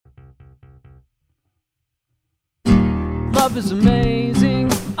love is amazing.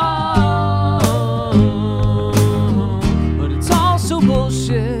 Oh, but it's also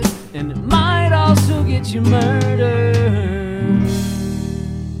bullshit, and it might also get you murdered.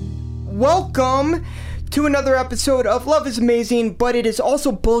 Welcome to another episode of Love is Amazing, but it is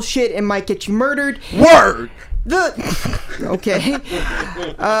also bullshit and might get you murdered. Word! The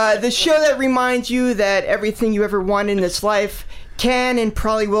show that reminds you that everything you ever want in this life can and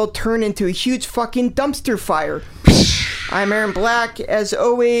probably will turn into a huge fucking dumpster fire. I'm Aaron Black. As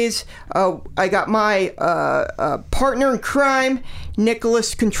always, I got my partner in crime,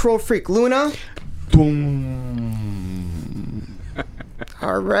 Nicholas Control Freak Luna. Boom.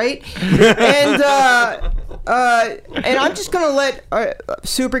 All right, and I'm just gonna let.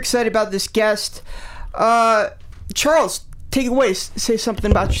 Super excited about this guest, Charles. Take it away. Say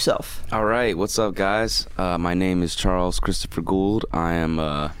something about yourself. All right, what's up, guys? My name is Charles Christopher Goold. I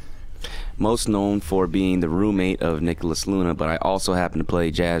am most known for being the roommate of Nicholas Luna, but I also happen to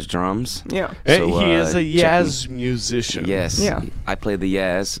play jazz drums. Yeah. So, he is a Yaz musician. Yes. Yeah. I play the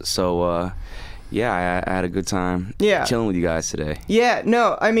Yaz, so yeah, I had a good time. Yeah. Chilling with you guys today. Yeah.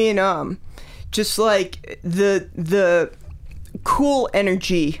 No, I mean, just like the cool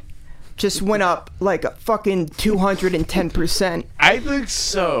energy just went up like a fucking 210%. I think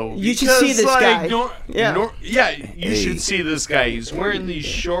so. You should see this guy. You should see this guy. He's wearing these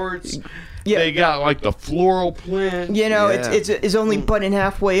shorts. Yeah. They got like the floral print. You know, Yeah. it's only button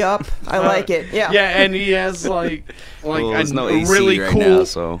halfway up. I like it. Yeah. Yeah, and he has like Well, there's no a AC really right cool. now,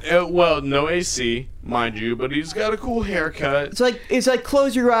 so. Well, no AC, mind you, but he's got a cool haircut. It's like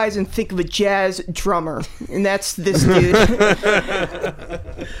close your eyes and think of a jazz drummer, and that's this dude.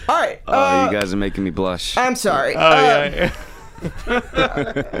 All right. Oh, you guys are making me blush. I'm sorry. Yeah.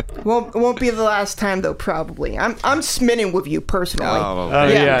 Won't be the last time though. Probably. I'm smitten with you personally. Oh,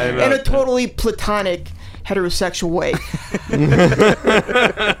 yeah, I know. In a totally platonic, heterosexual way.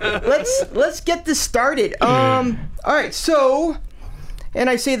 Let's get this started. All right. So, and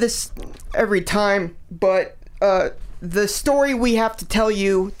I say this every time, but the story we have to tell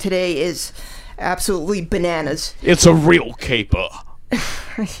you today is absolutely bananas. It's a real caper.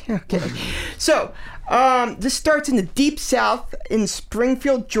 Okay. So, this starts in the deep south in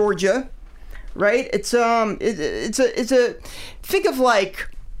Springfield, Georgia. Right? It's a think of like,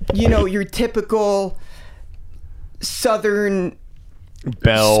 you know, your typical southern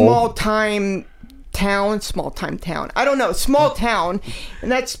Bell. small time town. I don't know, small town,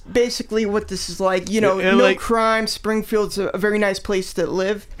 and that's basically what this is like. You know, Yeah, no like- crime. Springfield's a very nice place to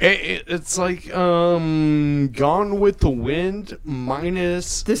live. It's like Gone with the Wind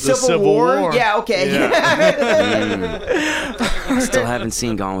minus The Civil War? Yeah, okay. Still haven't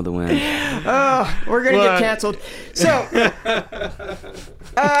seen Gone with the Wind. We're gonna get canceled.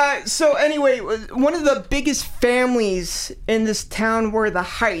 So anyway, one of the biggest families in this town were the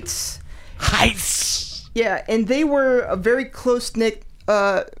Heights. Yeah, and they were a very close-knit,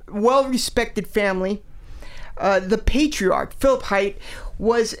 well-respected family. The patriarch, Philip Height,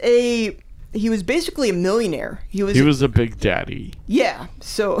 he was basically a millionaire. He was a big daddy. Yeah.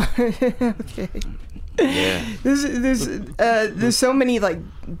 So okay. Yeah. There's so many like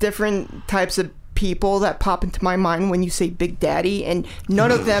different types of people that pop into my mind when you say Big Daddy, and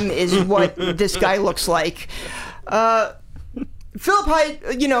none of them is what this guy looks like. Philip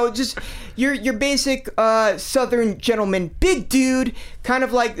Height, you know, just your basic Southern gentleman, big dude, kind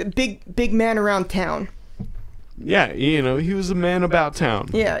of like big man around town. Yeah, you know, he was a man about town.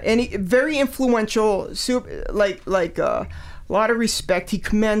 Yeah, and very influential, super, like a lot of respect. He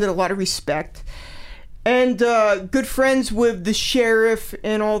commanded a lot of respect, and good friends with the sheriff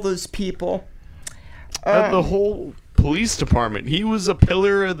and all those people. The whole police department. He was a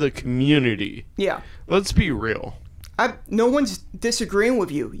pillar of the community. Yeah. Let's be real. No one's disagreeing with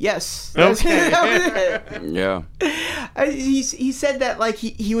you. Yes. Okay. Yeah. He said that like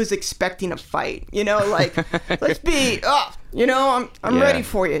he was expecting a fight. You know, like let's be. You know, I'm Yeah. ready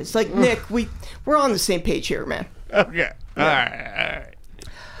for you. It's like Nick, we're on the same page here, man. Okay. All right.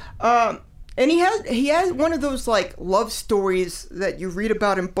 And he had one of those like love stories that you read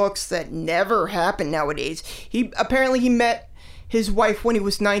about in books that never happen nowadays. He met his wife when he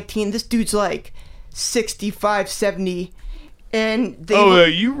was 19. This dude's like 65, 70, and they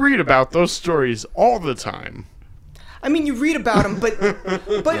you read about those stories all the time. I mean, you read about them, but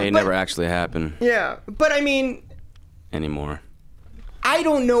They never actually happen yeah, but I mean, anymore. I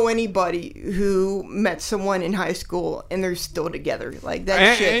don't know anybody who met someone in high school and they're still together. Like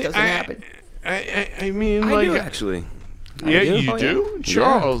that shit doesn't happen. I mean, I like, do, actually. Yeah, I do. you do?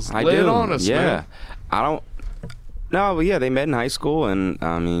 Charles, yeah, I lay do. it on us, yeah. man. I don't. No, but yeah, they met in high school, and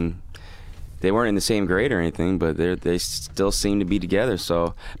I mean, they weren't in the same grade or anything, but they still seem to be together.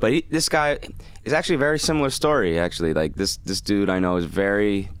 So, but this guy is actually a very similar story. Actually, like this dude I know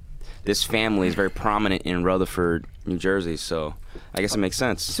this family is very prominent in Rutherford, New Jersey. So I guess it makes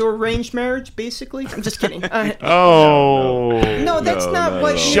sense. So arranged marriage, basically. I'm just kidding. No, that's not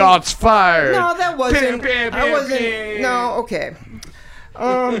what. Shots fired. No, that wasn't. Bam, bam, I wasn't. bam. No, okay.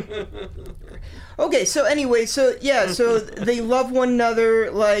 Okay, so anyway, so they love one another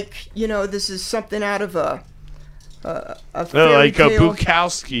like, this is something out of a fairy Like a tale.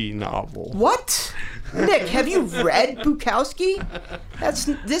 Bukowski novel. What? Nick, have you read Bukowski?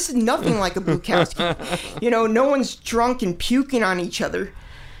 This is nothing like a Bukowski. No one's drunk and puking on each other.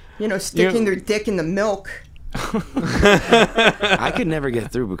 Sticking their dick in the milk. I could never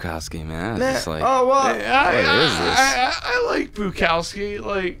get through Bukowski, man. It's just like, what is this? I like Bukowski,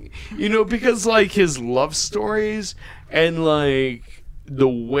 like, because like his love stories and like the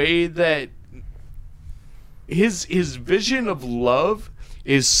way that his vision of love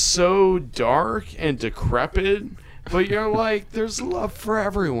is so dark and decrepit, but you're like, there's love for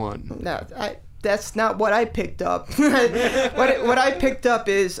everyone. No, that's not what I picked up. What I picked up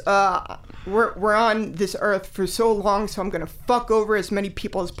is we're on this earth for so long, so I'm gonna fuck over as many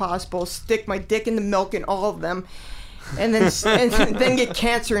people as possible, stick my dick in the milk in all of them, and then get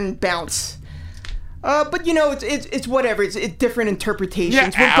cancer and bounce. But it's whatever. It's different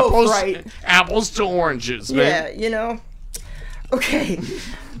interpretations. Yeah, We're both right. Apples to oranges, man. Yeah, Okay.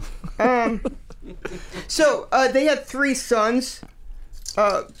 So they had 3 sons.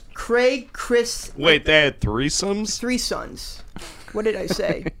 Craig, Chris. Wait, they had threesomes? 3 sons. What did I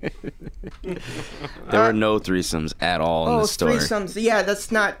say? There were no threesomes at all in the story. Threesomes. Yeah,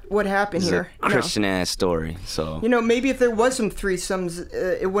 that's not what happened here. It's a Christian-ass story, so... maybe if there was some threesomes,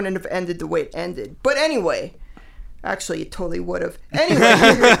 it wouldn't have ended the way it ended. But anyway... Actually, it totally would have. Anyway...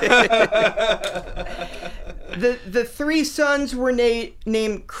 the 3 sons were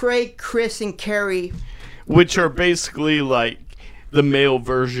named Craig, Chris, and Carrie. Which are basically like the male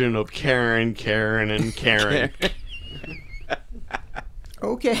version of Karen, and Karen.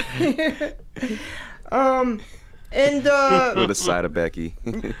 Okay. With a side of Becky.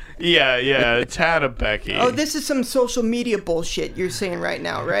 Yeah, tad of Becky. Oh, this is some social media bullshit you're saying right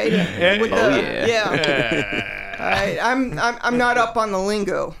now, right? Yeah. All right, I'm not up on the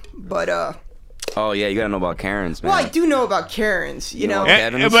lingo, but Oh yeah, you gotta know about Karens, man. Well, I do know about Karens, you know.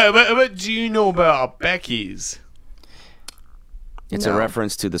 But do you know about Becky's? It's a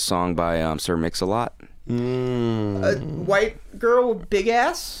reference to the song by Sir Mix-a-Lot. A white girl with big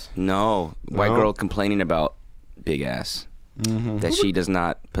ass? No, white girl complaining about big ass that she does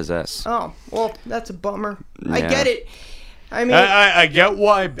not possess. Oh, well, that's a bummer. Yeah. I get it. I mean, I get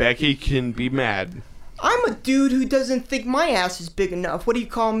why Becky can be mad. I'm a dude who doesn't think my ass is big enough. What do you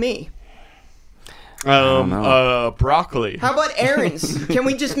call me? Broccoli. How about errands? Can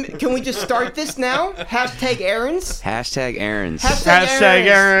we just start this now? Hashtag errands. Hashtag errands. Hashtag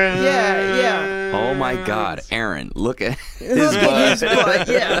errands. Yeah. Oh my God, Aaron! Look at Look at his butt.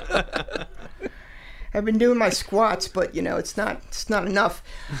 Yeah. I've been doing my squats, but it's not enough.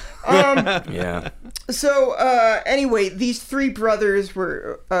 Yeah. So anyway, these 3 brothers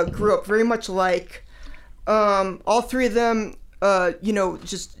grew up very much alike. All 3 of them,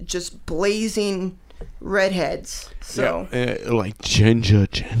 just blazing redheads. So like ginger.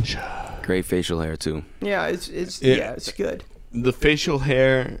 Great facial hair too. yeah, it's good. The facial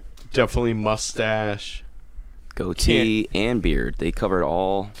hair, definitely mustache, Goatee and beard. They covered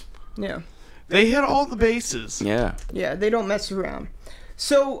all. Yeah. They hit all the bases. Yeah. Yeah, they don't mess around.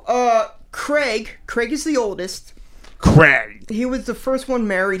 So Craig is the oldest. Craig. He was the first one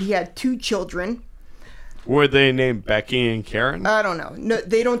married. He had 2 children. Were they named Becky and Karen? I don't know. No,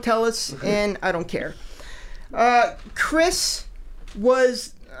 they don't tell us, and I don't care. Chris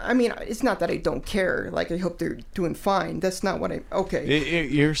was... I mean, it's not that I don't care. Like, I hope they're doing fine. That's not what I... Okay.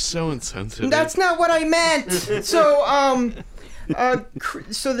 You're so insensitive. That's not what I meant! So,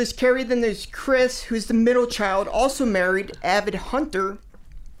 so there's Carrie, then there's Chris, who's the middle child, also married, avid hunter.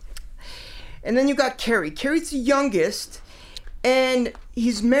 And then you got Carrie. Carrie's the youngest, and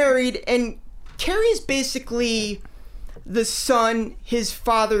he's married, and Carrie's basically the son his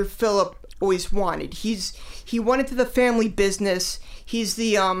father Philip always wanted. He went into the family business. He's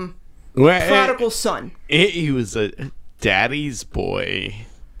the prodigal son. He was a daddy's boy.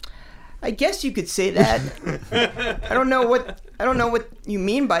 I guess you could say that. I don't know what you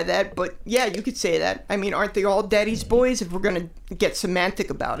mean by that, but yeah, you could say that. I mean, aren't they all daddy's boys? If we're gonna get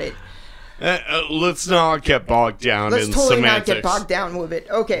semantic about it, let's not get bogged down in totally semantics. not get bogged down with it.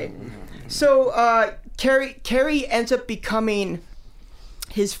 Okay, so Carrie ends up becoming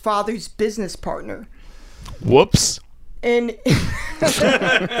his father's business partner. Whoops. And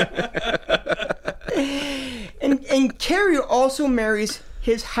and Carrie also marries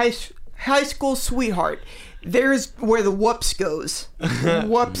his high school sweetheart. There's where the whoops goes.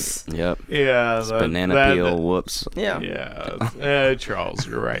 Whoops. Yep. Yeah. Banana peel. Whoops. Yeah. Yeah. Charles,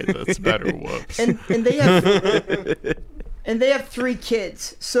 you're right. That's better. Whoops. And they have 3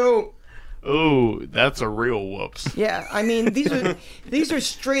 kids. So. Oh, that's a real whoops. Yeah, I mean these are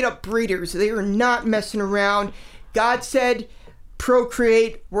straight up breeders. They are not messing around. God said,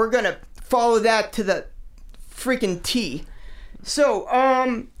 procreate. We're gonna follow that to the freaking T. So,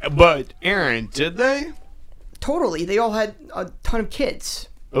 But Aaron, did they? Totally. They all had a ton of kids.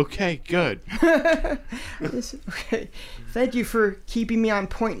 Okay, good. Okay. Thank you for keeping me on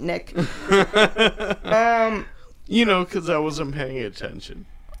point, Nick. You know, because I wasn't paying attention.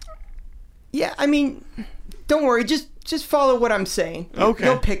 Yeah, I mean, don't worry. Just follow what I'm saying. Okay.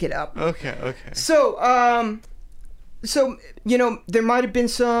 You'll pick it up. Okay. So, you know, there might have been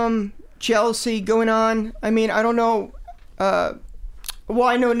some jealousy going on. I mean, I don't know. Well,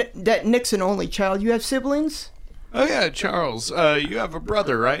 I know that Nick's an only child. You have siblings? Oh yeah, Charles. You have a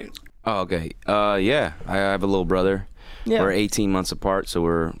brother, right? Oh, okay. Yeah, I have a little brother. Yeah. We're 18 months apart, so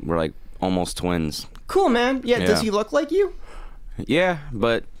we're like almost twins. Cool, man. Yeah. Does Yeah. he look like you? Yeah,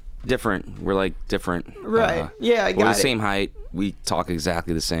 but different. We're like different. Right. Yeah, I got We're it. the same height. We talk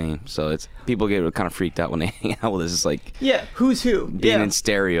exactly the same. So it's people get kind of freaked out when they hang out with us. It's like Yeah. Who's who? being Yeah. in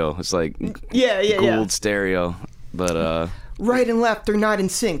stereo. It's like Yeah. Goold stereo. But Right and left, they're not in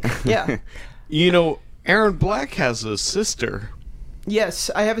sync. Yeah. You know, Aaron Black has a sister. Yes,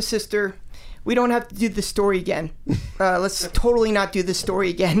 I have a sister. We don't have to do the story again. Let's totally not do the story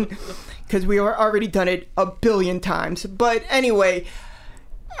again because we are already done it a billion times. But anyway,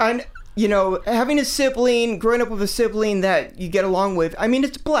 you know, having a sibling, growing up with a sibling that you get along with, I mean,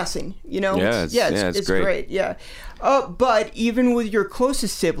 it's a blessing, you know? Yeah, it's great. Yeah. But even with your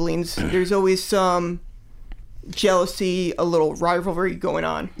closest siblings, there's always some jealousy, a little rivalry going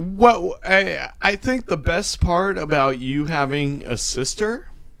on. Well, I think the best part about you having a sister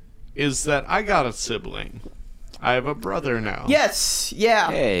is that I got a sibling. I have a brother now. Yes,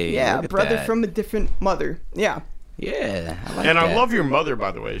 yeah. Hey, yeah, look at brother that. from a different mother. Yeah. yeah, I like And that. I love your mother,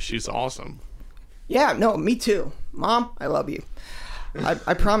 by the way. She's awesome. Yeah, no, me too. Mom, I love you.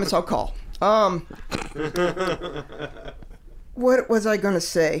 I promise I'll call. What was I gonna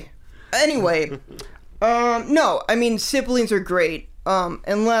say? Anyway, no, I mean, siblings are great,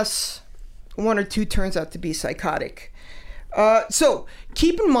 unless one or two turns out to be psychotic. So,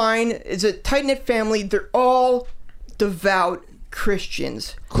 keep in mind, it's a tight-knit family. They're all devout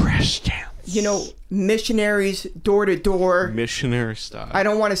Christians. You know, missionaries, door to door. Missionary style. I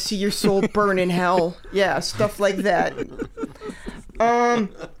don't want to see your soul burn in hell. Yeah, stuff like that.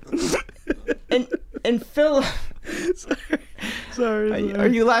 And Phil, Sorry. are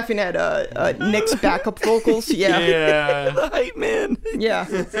you laughing at Nick's backup vocals? Yeah. Yeah. hype man. Yeah.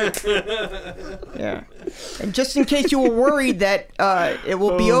 Yeah. And just in case you were worried that it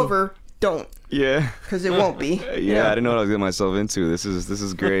will be over, don't, Yeah. because it won't be. Yeah, I didn't know what I was getting myself into. This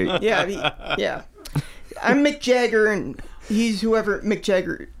is great. Yeah. Yeah. I'm Mick Jagger, and he's whoever Mick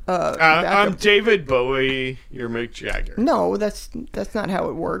Jagger. I'm backup. David Bowie. You're Mick Jagger. No, that's not how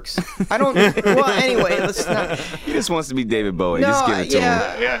it works. I don't. Well, anyway, let's not. He just wants to be David Bowie. No, just give it to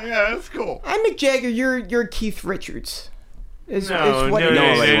him. Yeah, that's cool. I'm Mick Jagger. You're Keith Richards. Is No, what no, it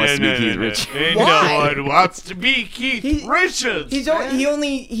no, is. Nobody no, wants to be no, Keith no, Richards. no. Why? No one wants to be Keith He- Richards.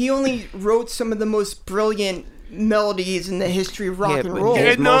 He only wrote some of the most brilliant melodies in the history of rock Yeah, and but roll.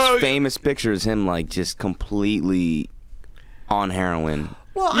 his No. most famous picture is him like just completely on heroin.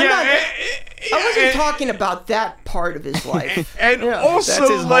 Well, I wasn't talking about that part of his life. And Yeah. also, That's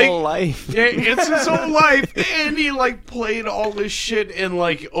his like, whole life. it's his whole life, and he like played all this shit in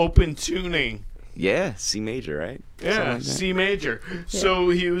like open tuning. Yeah, C major, right? Something Yeah, like that. C major. So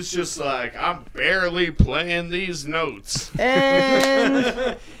he was just like, I'm barely playing these notes.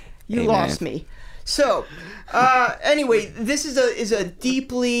 And you Hey, lost man. me. So, anyway, this is a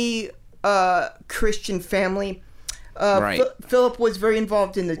deeply Christian family. Right. Philip was very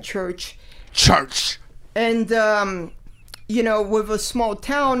involved in the church. Church. And, you know, with a small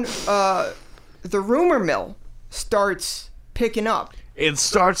town, the rumor mill starts picking up. It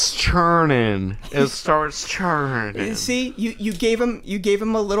starts churning. It starts churning. You see, you gave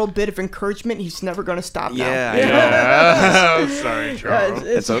him a little bit of encouragement. He's never going to stop now. Yeah, I know. Oh, sorry, Charles.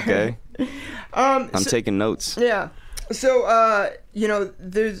 It's okay. I'm so- taking notes. Yeah. So, you know,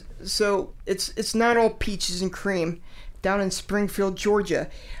 it's not all peaches and cream down in Springfield, Georgia.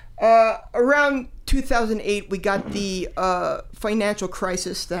 Around 2008, we got the financial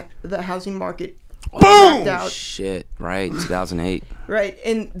crisis, that the housing market Boom! out. Shit, right, 2008. Right,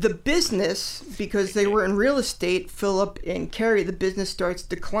 and the business, because they were in real estate, Philip and Carrie, the business starts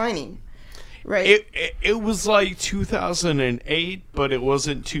declining. Right. It was like 2008, but it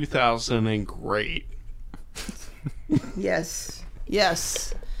wasn't 2000 and great. Yes,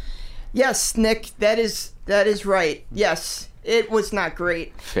 Nick, that is right. Yes, it was not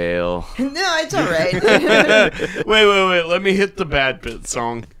great. Fail. No, it's all right. Wait. Let me hit the bad bit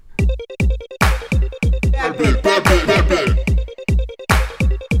song. Bad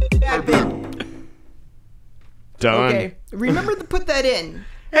bit. Done. Okay, remember to put that in.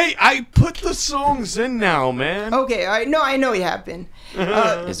 Hey, I put the songs in now, man. Okay, all right. No, I know you have been.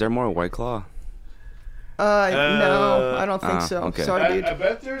 Is there more White Claw? No, I don't think so. okay. Sorry, dude. I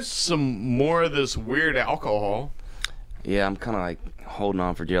bet there's some more of this weird alcohol. Yeah, I'm kind of like holding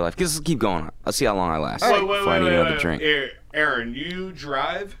on for dear life. Just keep going. I'll see how long I last Wait, before I need another drink. Aaron, you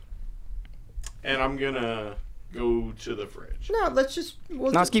drive, and I'm gonna go to the fridge. No, let's just.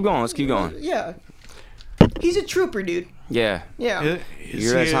 Let's keep going. Let's keep going. Yeah. He's a trooper, dude. Yeah. Yeah.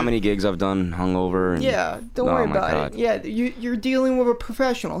 You realize how many gigs I've done hungover? And, Yeah, don't Oh worry my about God. it. Yeah, you're dealing with a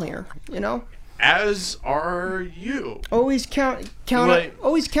professional here, you know? As are you. Always count Like-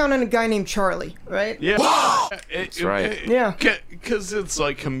 always count on a guy named Charlie, right? Yeah. That's right. Yeah. Because it's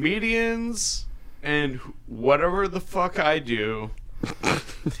like comedians and whatever the fuck I do.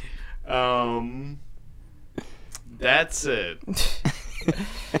 That's it.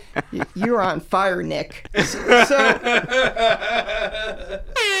 You're on fire, Nick.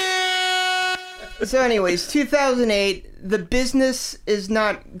 So anyways, 2008, the business is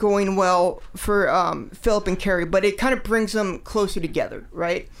not going well for Philip and Carrie, but it kind of brings them closer together,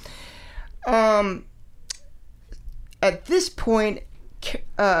 right? At this point,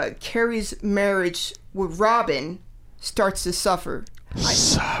 Carrie's marriage with Robin starts to suffer.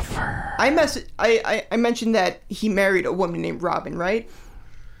 I mentioned that he married a woman named Robin, right?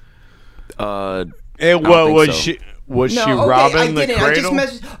 Was she Robin the Cradle?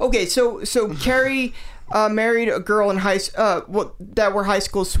 Okay, so Carrie married a girl in that were high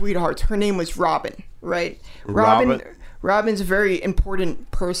school sweethearts. Her name was Robin, right? Robin's a very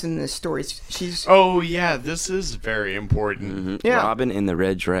important person in this story. She's Oh yeah, this is very important. Mm-hmm. Yeah. Robin in the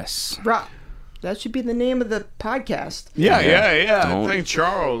red dress. That should be the name of the podcast. Yeah. Don't- I think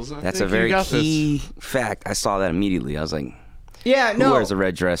Charles. That's think a very you got key fact. I saw that immediately. I was like, Yeah, who no. wears a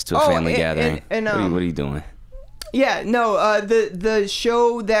red dress to a family gathering? and, what are you doing? Yeah, no. The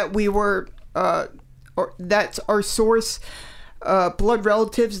show that we were, that's our source. Blood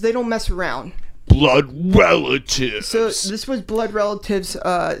Relatives. They don't mess around. Blood Relatives. So this was Blood Relatives,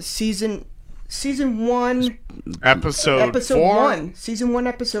 season 1, episode 4? 1, season 1,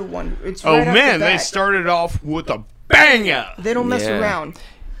 episode 1. It's Oh right off man, the they bat. started off with a banger. They don't mess Yeah. around.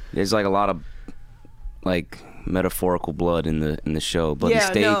 There's like a lot of like metaphorical blood in the show. Bloody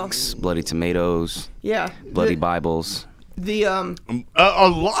steaks, bloody tomatoes, Yeah. bloody Bibles. The A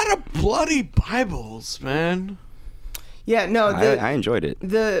lot of bloody Bibles, man. yeah, no, I enjoyed it.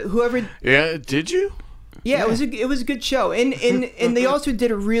 whoever Yeah, did you? Yeah, it was a good show, and they also did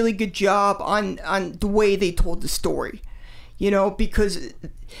a really good job on the way they told the story, you know, because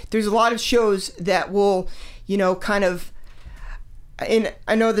there's a lot of shows that will, you know, kind of, and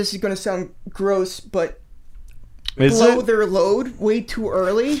I know this is going to sound gross, but blow their load way too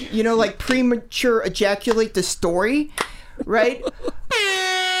early, you know, like premature ejaculate the story, right?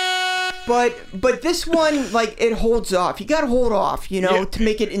 But this one, like, it holds off. You got to hold off, you know, to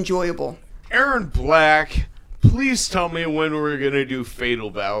make it enjoyable. Aaron Black, please tell me when we're gonna do Fatal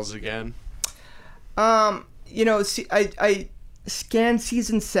Vows again. You know, see, I scanned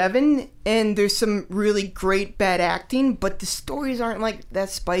season 7, and there's some really great bad acting, but the stories aren't like that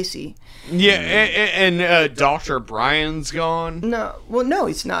spicy. Yeah, and Dr. Brian's gone. No,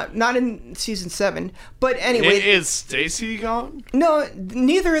 he's not in season 7. But anyway, Is Stacy gone? no,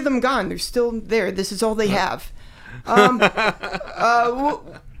 neither of them gone. They're still there. This is all they have.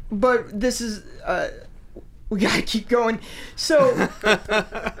 But this is we gotta keep going. So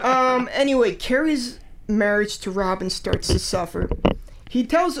anyway, Carrie's marriage to Robin starts to suffer. He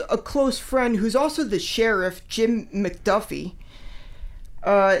tells a close friend who's also the sheriff, Jim McDuffie,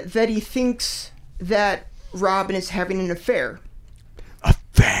 that he thinks that Robin is having an affair.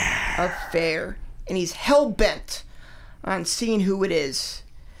 Affair. And he's hell-bent on seeing who it is.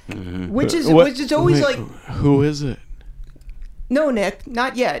 Mm-hmm. Which is always like, Who is it? no, Nick,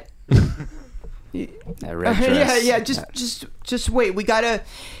 not yet. That red dress. Yeah. Just wait. We gotta,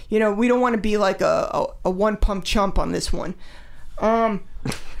 you know, we don't want to be like a one pump chump on this one.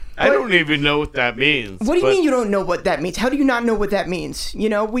 I don't even know what that means. What do you mean you don't know what that means? How do you not know what that means? You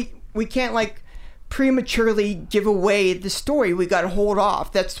know, we can't like prematurely give away the story. We got to hold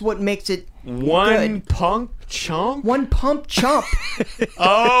off. That's what makes it One punk chump? One pump chump.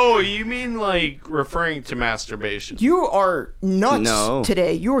 Oh, you mean like referring to masturbation? You are nuts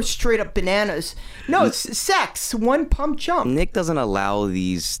today. You're straight up bananas. No, it's sex. One pump chump. Nick doesn't allow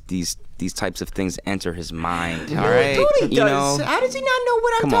these types of things enter his mind. All He right, totally you does. know. How does he not know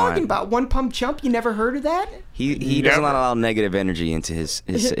what I'm Come talking on. about? One pump chump. You never heard of that? He does not allow negative energy into his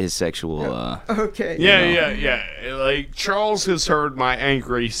sexual. Okay. Yeah. Like Charles has heard my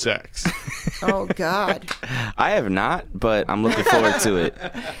angry sex. Oh God. I have not, but I'm looking forward to it.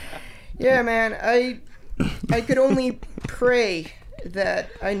 Yeah, man. I could only pray that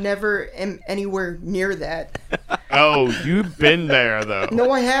I never am anywhere near that. Oh, you've been there though.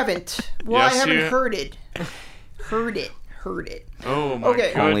 No, I haven't. Well, Yes, I haven't you- heard it. Heard it. Oh my Okay.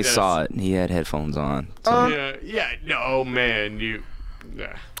 goodness. Only saw it. He had headphones on. Yeah. No, man, you.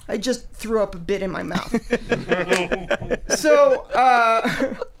 Yeah. I just threw up a bit in my mouth.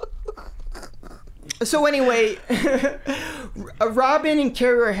 So anyway, Robin and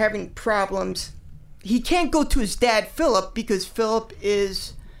Carrie are having problems. He can't go to his dad, Philip, because Philip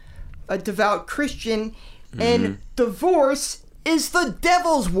is a devout Christian, and divorce is the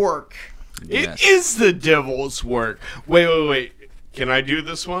devil's work. It is the devil's work. Wait. Can I do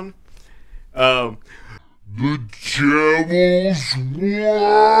this one? The devil's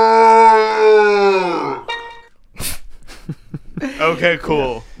work. Okay,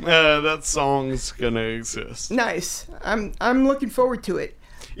 cool. That song's gonna exist. Nice. I'm looking forward to it.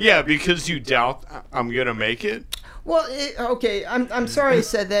 Yeah, because you doubt I'm gonna make it. Well, okay. I'm sorry I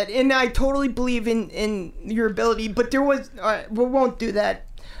said that, and I totally believe in your ability, but there was we won't do that.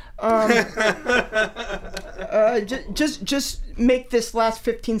 Just make this last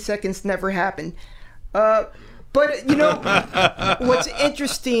 15 seconds never happen. But you know what's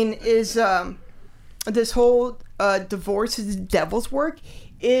interesting is this whole divorce is the devil's work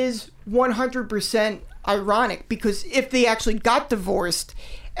is 100% ironic, because if they actually got divorced,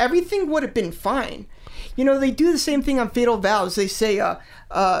 everything would have been fine. You know, they do the same thing on Fatal Vows. They say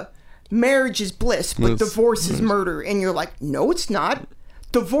marriage is bliss, but divorce is murder, and you're like, no, it's not.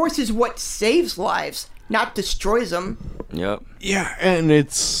 Divorce is what saves lives, not destroys them. Yep. Yeah, and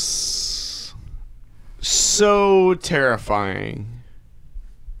it's so terrifying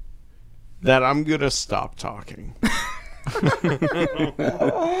that I'm gonna stop talking.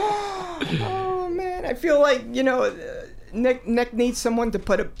 Oh man, I feel like, you know, Nick needs someone to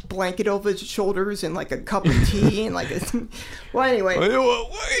put a blanket over his shoulders and like a cup of tea and like a. Well, anyway.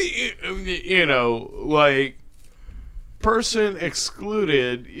 You know, like, person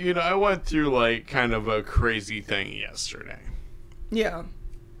excluded, you know, I went through like kind of a crazy thing yesterday. Yeah,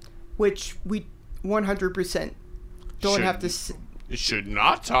 which we 100% don't have to. Should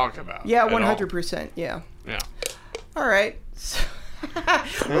not talk about. Yeah, at all. 100%. Yeah. Yeah. All right.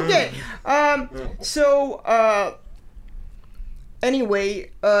 Okay.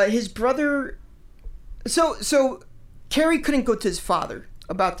 Anyway, his brother. So Carrie couldn't go to his father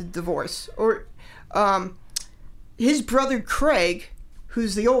about the divorce, or his brother Craig,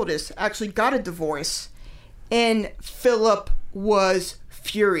 who's the oldest, actually got a divorce, and Philip was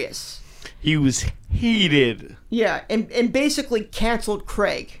furious. He was heated. Yeah, and basically canceled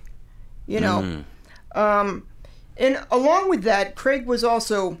Craig. You know. And along with that, Craig was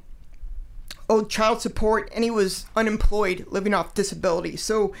also owed child support, and he was unemployed, living off disability.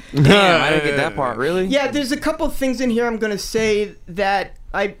 So, Damn, I didn't get that part. Really? yeah, there's a couple of things in here I'm gonna say that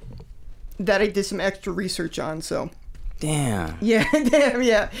I did some extra research on. So, Damn. yeah, damn,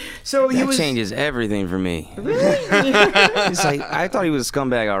 yeah. So he That was changes everything for me. really. It's like I thought he was a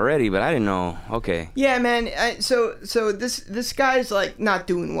scumbag already, but I didn't know. Okay. Yeah, man. So this guy's like not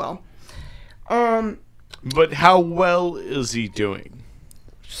doing well. But how well is he doing?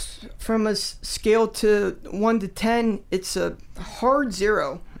 From a scale to 1 to 10, it's a hard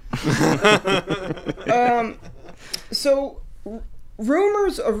 0. So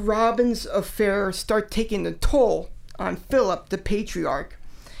rumors of Robin's affair start taking a toll on Philip, the patriarch,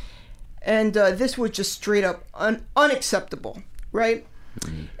 and this was just straight up unacceptable, right?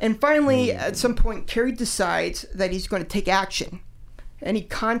 And finally, at some point, Carrie decides that he's going to take action, and he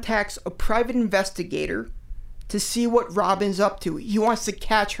contacts a private investigator to see what Robin's up to. He wants to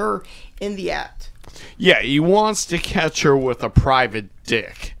catch her in the act. Yeah, he wants to catch her with a private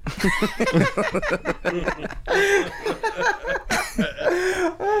dick.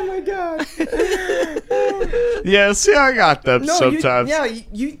 Oh my god. Yeah, see, I got them sometimes.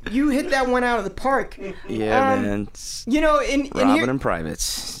 You hit that one out of the park. Yeah, man. You know, in Robin here, and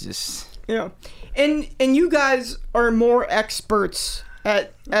privates, just and you guys are more experts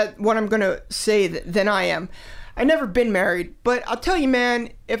at what I'm gonna say than I am. I never been married, but I'll tell you,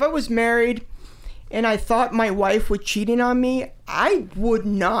 man, if I was married and I thought my wife was cheating on me, I would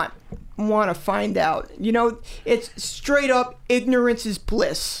not want to find out. You know, it's straight up ignorance is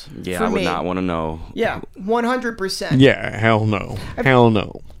bliss. Yeah, for I would me. not want to know. Yeah, 100%. Yeah, hell no. Hell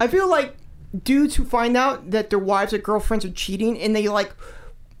no. I feel like dudes who find out that their wives or girlfriends are cheating and they like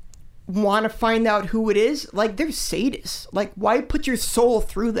want to find out who it is, like they're sadists. Like, why put your soul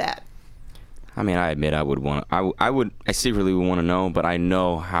through that? I mean, I admit I would want. I secretly would want to know, but I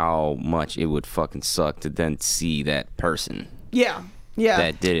know how much it would fucking suck to then see that person. Yeah.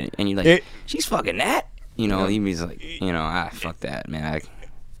 That didn't, and you're like, she's fucking that. You know, he's like, fuck that, man.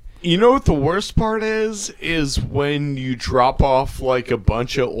 You know what the worst part is when you drop off like a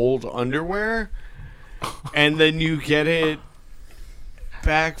bunch of old underwear, and then you get it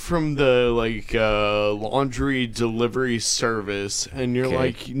back from the laundry delivery service, and you're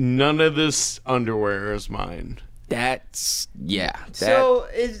like, none of this underwear is mine. That's So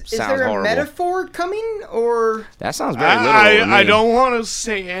is there a horrible. metaphor coming, or that sounds very literal to me. I don't want to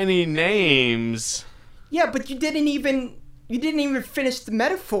say any names. Yeah, but you didn't even finish the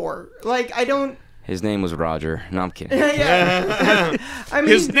metaphor. Like, I don't. His name was Roger. No, I'm kidding. Yeah. I mean,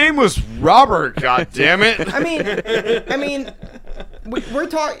 His name was Robert. God damn it! I mean, we're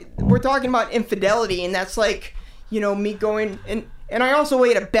talking about infidelity, and that's like, me going and I also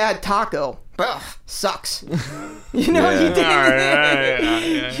ate a bad taco. Ugh, sucks. You didn't.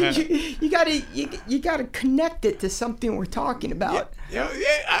 You gotta connect it to something we're talking about.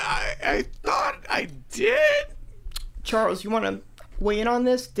 I thought I did. Charles, you want to weigh in on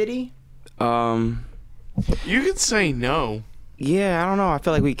this? Did he? You could say no. Yeah, I don't know. I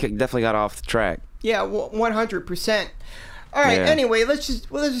feel like we definitely got off the track. Yeah, 100%. All right. Yeah. Anyway, let's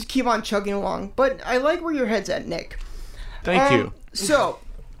just keep on chugging along. But I like where your head's at, Nick. Thank you. So,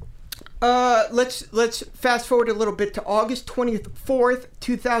 let's fast forward a little bit to August 24th,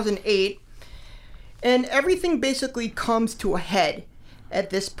 2008, and everything basically comes to a head at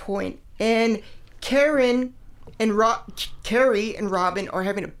this point. And Carrie and Robin are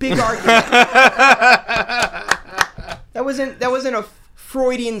having a big argument. That wasn't a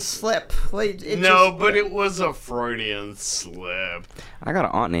Freudian slip. It was a Freudian slip. I got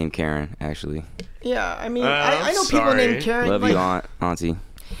an aunt named Karen, actually. Yeah, I mean, I know people named Karen. Love you, auntie.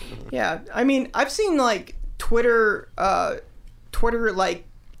 Yeah, I mean, I've seen like Twitter like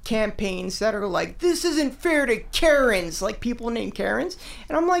campaigns that are like, this isn't fair to Karens, like people named Karens,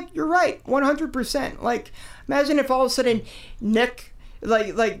 and I'm like, you're right, 100%. Like, imagine if all of a sudden Nick,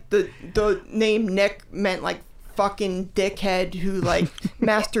 like the name Nick meant like fucking dickhead who like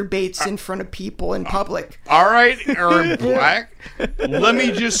masturbates in front of people in public. All right, Aaron Black, let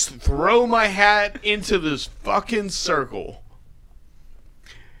me just throw my hat into this fucking circle.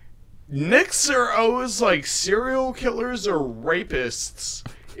 Nicks are always like serial killers or rapists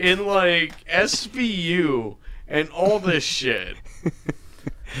in like SVU and all this shit.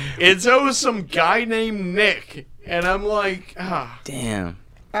 It's always some guy named Nick, and I'm like, Damn.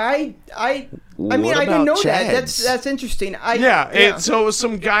 I mean, I didn't know that. That's interesting. It's always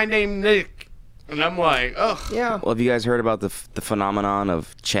some guy named Nick, and I'm like, ugh. Yeah. Well, have you guys heard about the phenomenon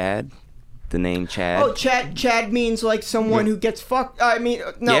of Chad? The name Chad? Oh, Chad means like someone who gets fucked. I mean,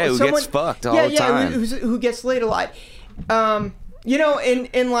 no, yeah, who someone, gets fucked all the time. Who gets laid a lot. And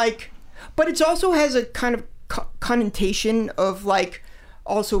like, but it also has a kind of connotation of like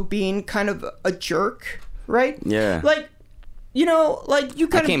also being kind of a jerk, right? Yeah. Like, like you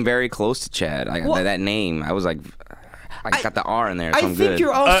kind I came very close to Chad. That name, I was like, I got the R in there, so I'm good. I think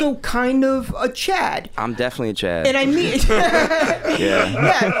you're also kind of a Chad. I'm definitely a Chad. And I mean,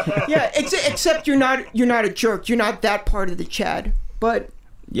 yeah. yeah. Except you're not a jerk. You're not that part of the Chad. But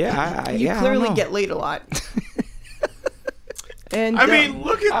you clearly get laid a lot. And I mean,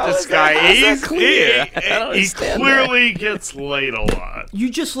 look at this guy. He clearly that. Gets laid a lot. You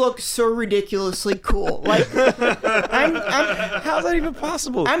just look so ridiculously cool. Like, how's that even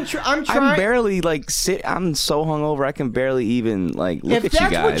possible? I'm trying. I'm barely like I'm so hungover. I can barely even like look at you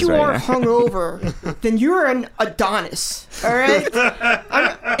guys. If that's what you are hungover, then you're an Adonis. All right.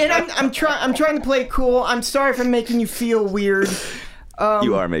 I'm trying to play it cool. I'm sorry if I'm making you feel weird.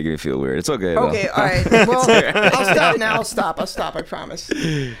 You are making me feel weird. It's okay. Okay, all right. Well, I'll stop now. I'll stop. I promise.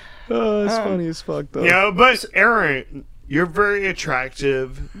 Oh, it's funny as fuck, though. Yeah, but Aaron, you're very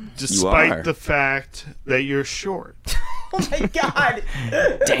attractive, despite the fact that you're short. Oh my God.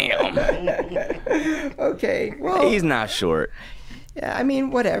 Damn. Okay. Well, He's not short. yeah, I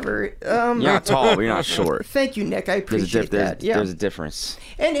mean, whatever. You're not tall, but you're not short. Thank you, Nick. I appreciate that. Yeah. There's a difference.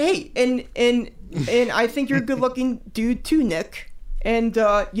 And hey, and I think you're a good-looking dude too, Nick. And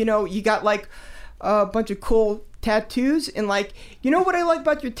you know, you got like a bunch of cool tattoos, and like, you know what I like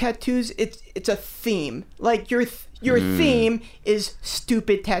about your tattoos? It's a theme. Like your theme is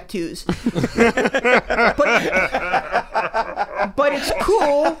stupid tattoos. but it's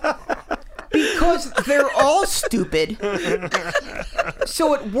cool because they're all stupid.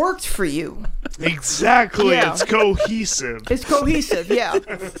 So it worked for you. Exactly. Yeah. It's cohesive. It's cohesive, yeah.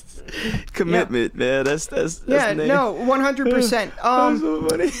 Commitment, man. That's Yeah, the name. no, 100%. So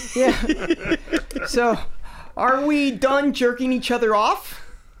funny. Yeah. So, are we done jerking each other off?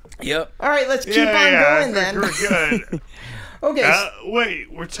 Yep. All right, let's keep on I going then. think we're good. Okay.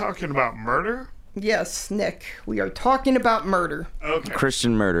 Wait, we're talking about murder? Yes, Nick, we are talking about murder. Okay.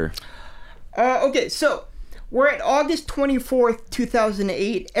 Christian murder. Okay, so we're at August 24th,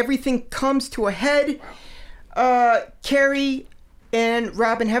 2008. Everything comes to a head. Carrie and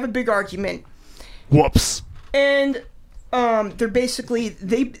Robin have a big argument. Whoops. And they're basically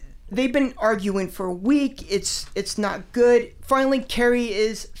they've been arguing for a week. It's not good. Finally, Carrie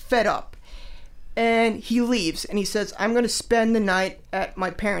is fed up, and he leaves. And he says, "I'm going to spend the night at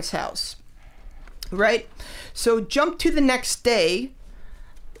my parents' house." Right. So jump to the next day,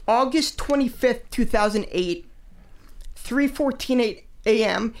 August 25th, 2008, 3:14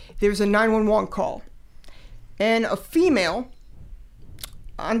 a.m. There's a 911 call, and a female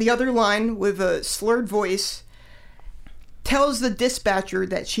on the other line with a slurred voice tells the dispatcher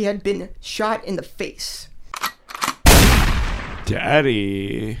that she had been shot in the face.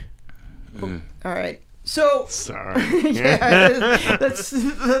 Daddy. All right. So Sorry. yeah, let's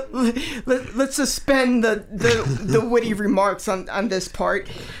suspend the witty remarks on this part.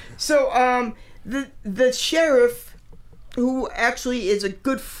 So the sheriff, who actually is a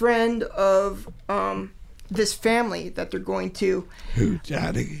good friend of this family that they're going to, Who,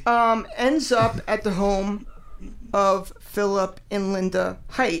 Daddy? ends up at the home of Philip and Linda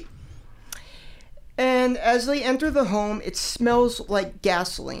Height. And as they enter the home, it smells like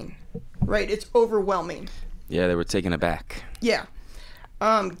gasoline. Right? It's overwhelming. Yeah, they were taken aback. Yeah.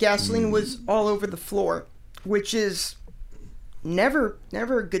 Gasoline was all over the floor, which is never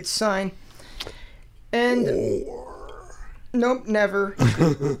a good sign. And nope, never.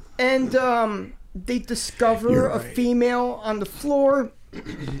 And they discover a female on the floor.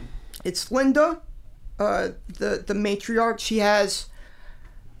 It's Linda, the matriarch. She has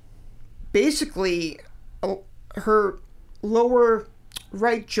basically her lower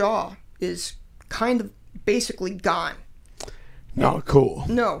right jaw is kind of basically gone. Not cool.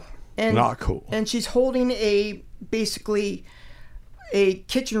 No. And Not cool. And she's holding basically a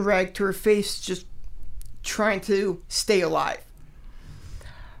kitchen rag to her face, just trying to stay alive.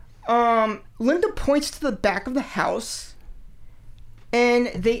 Linda points to the back of the house, and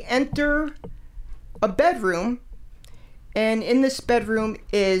they enter a bedroom, and in this bedroom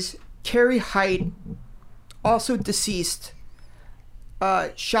is Carrie Height, also deceased,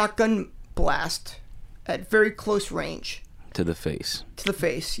 shotgun blast at very close range. To the face. To the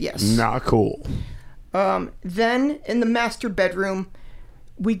face, yes. Not cool. Then in the master bedroom,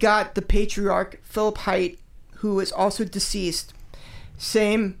 we got the patriarch, Philip Height, who is also deceased.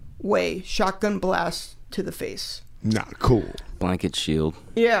 Same way, shotgun blast to the face. Not cool. Blanket shield.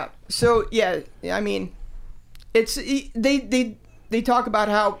 Yeah. So yeah, I mean, it's they talk about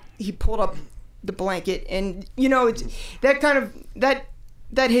how he pulled up the blanket, and you know, it's that kind of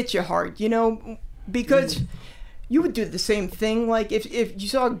that hits you hard, you know, because you would do the same thing. Like if you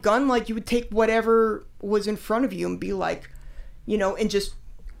saw a gun, like you would take whatever was in front of you and be like, you know, and just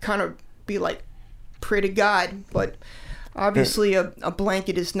kind of be like, pray to God. But obviously a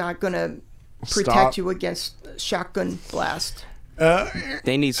blanket is not gonna protect you against shotgun blast.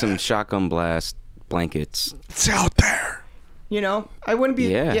 They need some shotgun blast blankets. It's out there. You know, I wouldn't be.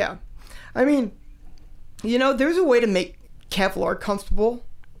 Yeah. Yeah. I mean, you know, there's a way to make Kevlar comfortable.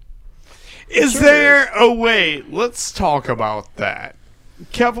 Is Sure there a way? Let's talk about that.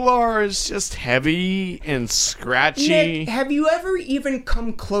 Kevlar is just heavy and scratchy. Nick, have you ever even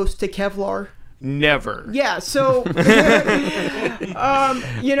come close to Kevlar? Never. Yeah. So,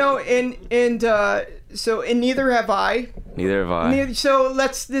 you know, and neither have I. Neither have I. So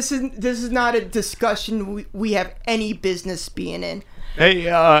this is not a discussion we have any business being in. Hey,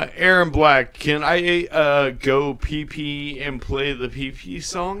 Aaron Black, can I go pee and play the pee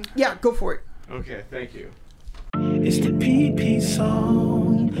song? Yeah, go for it. Okay, thank you. It's the pee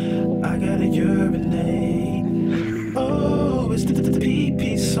song. I gotta urinate. Oh, it's the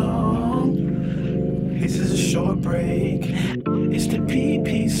PP song. This is a short break. It's the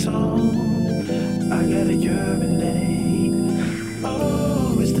PP song. I gotta urinate.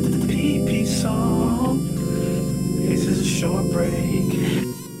 Oh, it's the PP song. This is a short break.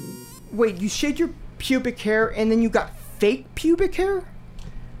 Wait, you shaved your pubic hair and then you got fake pubic hair?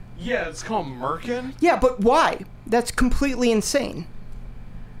 Yeah, it's called merkin. Yeah, but why? That's completely insane.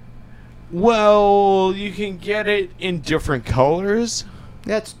 Well, you can get it in different colors.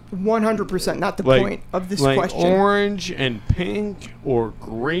 That's 100% not the Like- point of this like question. orange and pink or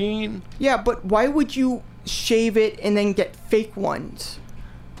green. Yeah, but why would you shave it and then get fake ones?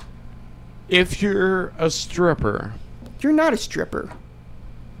 If you're a stripper, You're not a stripper.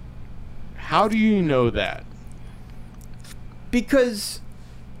 how do you know that? Because,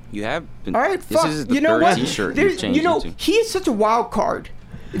 You have been. all right, This fuck, is the you know third what? T-shirt There- you've changed you know, into. he is such a wild card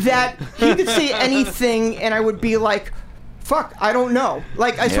that he could say anything and I would be like, fuck, I don't know.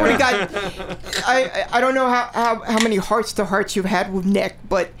 Like, I swear to God, I don't know how many hearts to hearts you've had with Nick,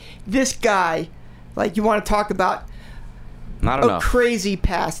 but this guy, like, you want to talk about Not a enough. crazy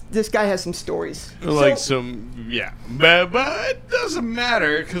past. This guy has some stories. Like So- yeah. But it doesn't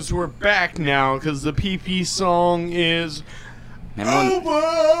matter because we're back now because the PP song is Remember when,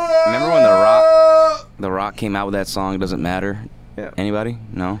 over. remember when The Rock came out with that song? Doesn't matter. Yeah. Anybody?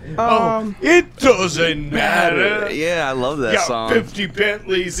 No. It doesn't matter. Yeah, I love that Got song. 50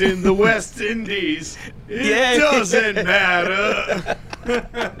 Bentleys in the West Indies. It Yeah. doesn't matter.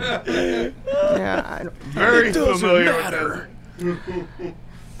 Yeah, I don't, Very familiar with that.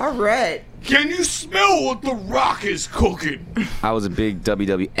 all right. Can you smell what The Rock is cooking? I was a big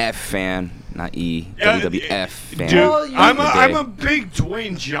WWF fan, not E. WWF fan. Dude, Well, you- I'm a big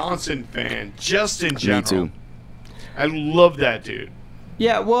Dwayne Johnson fan, just in general. Me too. I love that dude.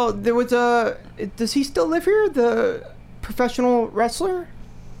 Yeah, well, there was a. Does he still live here? The professional wrestler?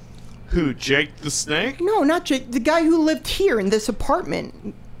 Who, Jake the Snake? No, not Jake. The guy who lived here in this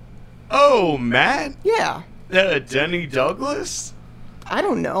apartment. Oh, Matt? Yeah, Denny Douglas? I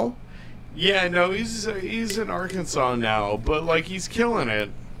don't know. Yeah, no, he's in Arkansas now, but like he's killing it.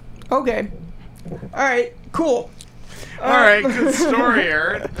 Okay. All right. Cool. All right, good story,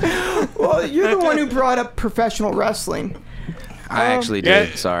 Aaron. Well, you're the one who brought up professional wrestling. I actually did.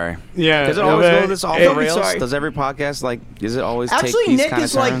 yeah. Sorry. Yeah. Does it always go this off the Don't be rails? sorry. Does every podcast does it always Actually, take these Nick kind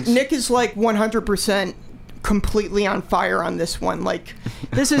is of like turns? 100% completely on fire on this one. Like,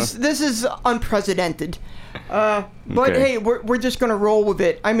 this is unprecedented. But Okay. hey, we're just gonna roll with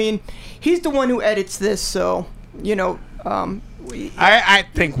it. I mean, he's the one who edits this, so you know. I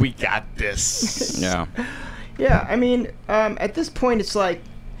think we got this. Yeah. Yeah, I mean, at this point, it's like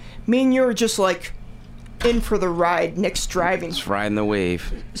me and you are just like in for the ride. Nick's driving. Just riding the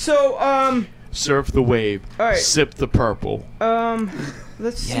wave. So, Surf the wave. All right. Sip the purple.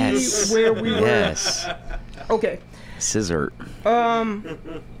 let's Yes. see where we were. Yes. Okay. Scissor.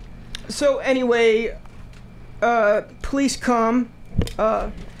 So anyway, police come.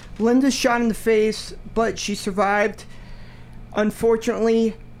 Linda's shot in the face, but she survived.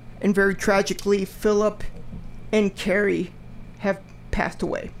 Unfortunately, and very tragically, Philip and Carrie have passed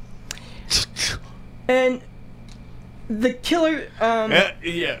away. And the killer,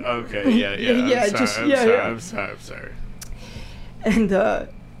 Yeah, okay, yeah. Yeah, I'm sorry. and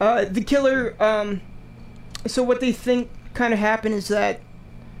the killer, so what they think kind of happened is that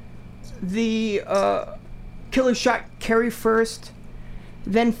the killer shot Carrie first,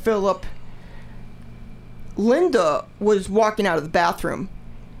 then Philip. Linda was walking out of the bathroom,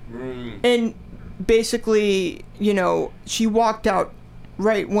 and basically, you know, she walked out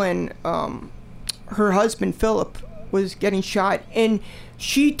right when her husband Philip was getting shot, and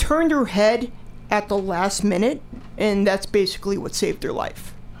she turned her head at the last minute, and that's basically what saved her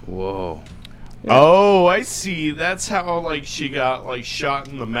life. Whoa. Oh, I see. That's how like she got like shot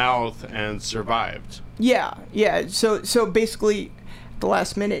in the mouth and survived. Yeah. So basically, the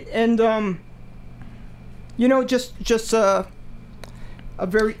last minute, and you know, just a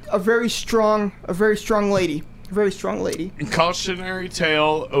very strong lady. Very strong lady. Cautionary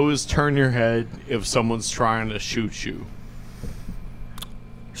tale: always turn your head if someone's trying to shoot you.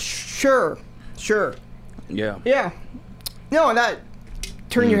 Sure. Yeah. Yeah. No, that.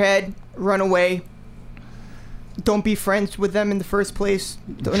 Turn your head. Run away. Don't be friends with them in the first place.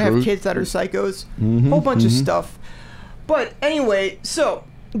 Don't have kids that are psychos. Whole bunch of stuff. But anyway, so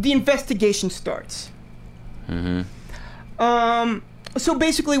the investigation starts. So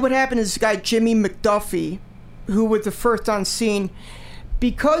basically, what happened is this guy Jimmy McDuffie, who was the first on scene,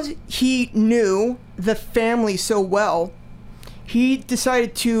 because he knew the family so well, he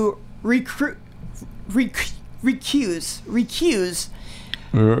decided to recruit recuse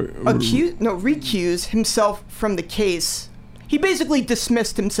himself from the case. He basically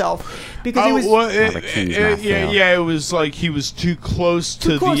dismissed himself because he was. It was like he was too close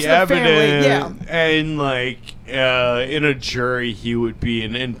to the evidence, and like in a jury, he would be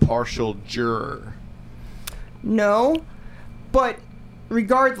an impartial juror. No, but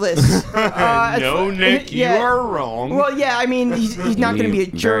regardless. No, Nick, you are wrong. Well, yeah, I mean, he's not going to be a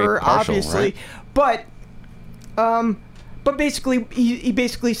juror, partial, obviously, right? But basically, he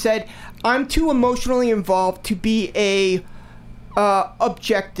basically said, "I'm too emotionally involved to be a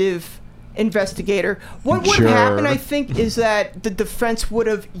objective investigator." What would have happened, I think, is that the defense would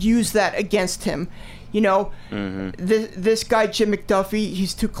have used that against him. You know, this guy Jim McDuffie,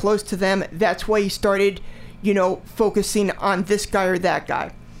 he's too close to them. That's why he started, you know, focusing on this guy or that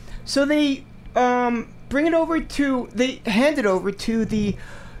guy. So they hand it over to the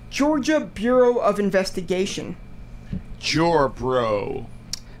Georgia Bureau of Investigation. Bro.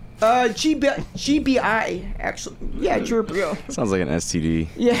 GBI, actually. Yeah, Bureau. Sounds like an STD.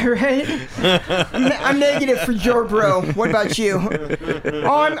 Yeah, right? I'm negative for Bro. What about you?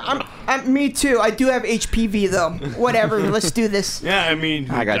 Oh, I'm me too. I do have HPV, though. Whatever, let's do this. Yeah, I mean,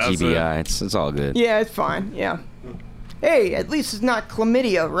 I got GBI. It's all good. Yeah, it's fine, yeah. Hey, at least it's not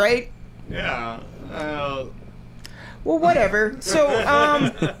chlamydia, right? Yeah. Well, whatever.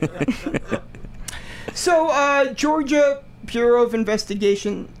 Georgia Bureau of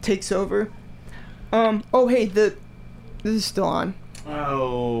Investigation takes over. Hey, this is still on.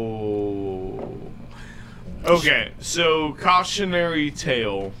 Oh. Okay, so cautionary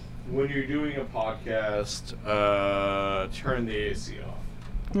tale. When you're doing a podcast, turn the AC off.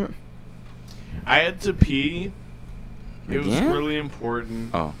 I had to pee. It was really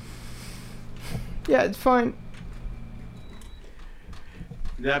important. Oh. Yeah, it's fine.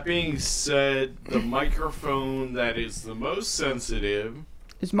 That being said, the microphone that is the most sensitive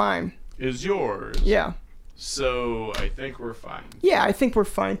is mine. Is yours. Yeah. So I think we're fine. Yeah, I think we're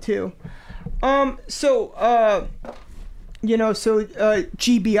fine too.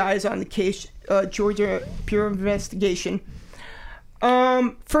 GBI is on the case, Georgia Bureau of Investigation.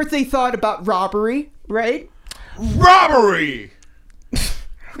 First they thought about robbery, right? Robbery!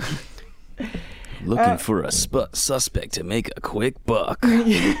 Looking for a suspect to make a quick buck.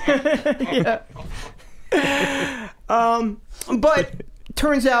 Yeah. But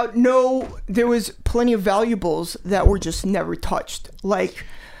turns out, no, there was plenty of valuables that were just never touched. Like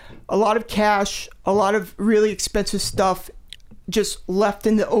a lot of cash, a lot of really expensive stuff just left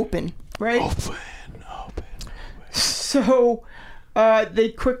in the open, right? Open. So they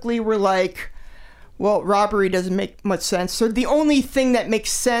quickly were like, well, robbery doesn't make much sense. So the only thing that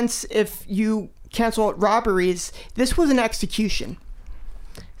makes sense if you cancel out robberies, this was an execution.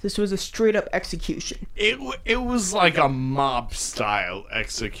 This was a straight up execution. It was like a mob style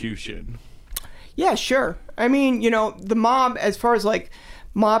execution. Yeah, sure. I mean, the mob, as far as like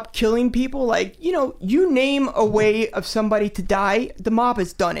mob killing people, like, you name a way of somebody to die, the mob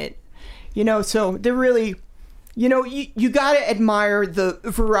has done it. So they're really, you gotta admire the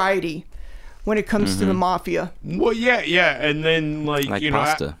variety when it comes to the mafia. Well, yeah, and then like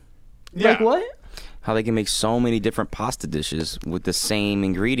pasta. Like what? How they can make so many different pasta dishes with the same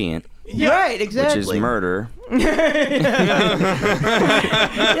ingredient. Yeah. Right, exactly. Which is murder. Yeah,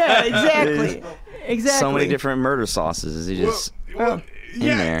 exactly. So many different murder sauces. You just in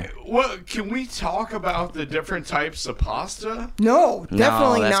there. Well, can we talk about the different types of pasta? No,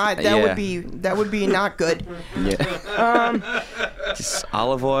 definitely not. That would be not good. Yeah. Just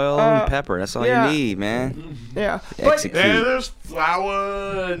olive oil and pepper. That's all you need, man. Yeah. Execute. And there's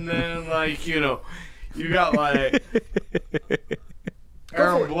flour, and then you got like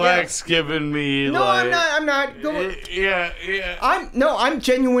Aaron Black's giving me I'm not. Go. Yeah. I'm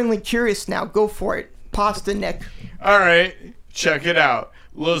genuinely curious now. Go for it. Pasta, Nick. All right. Check it out.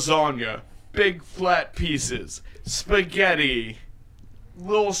 Lasagna. Big flat pieces. Spaghetti.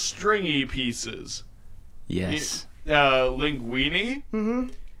 Little stringy pieces. Yes. Linguine.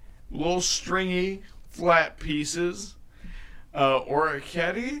 Little stringy flat pieces.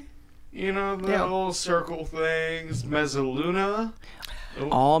 Orecchiette. Little circle things. Mezzaluna.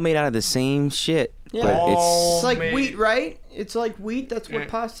 All made out of the same shit. Yeah. But it's like wheat, right? It's like wheat. That's what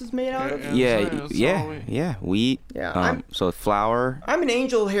pasta's made out of. Yeah. Wheat. Yeah. So flour. I'm an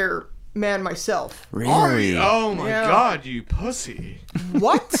angel hair man myself. Really? Oh my God, you pussy!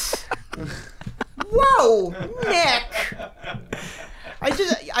 What? Whoa, Nick.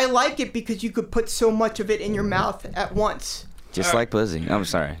 I like it because you could put so much of it in your mouth at once. Just like pussy. I'm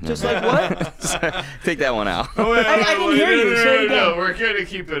sorry. Just like what? Take that one out. I didn't hear you. Say it again. No, we're gonna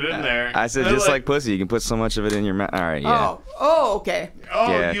keep it in there. I said just like pussy. You can put so much of it in your mouth. All right, yeah. Oh, okay.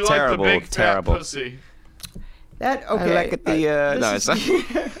 Oh, Yeah, you terrible, like the big terrible. fat pussy. That okay. I like it. No, it's not.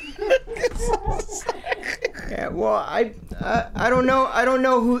 Yeah, well, I don't know. I don't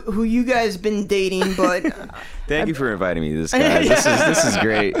know who you guys been dating, but Thank you for inviting me to this, guys. This is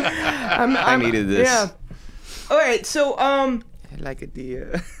great. I needed this. Yeah. All right, so I like it.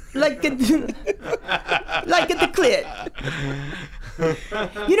 like at the clit.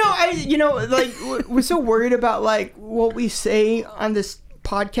 Like we're so worried about like what we say on this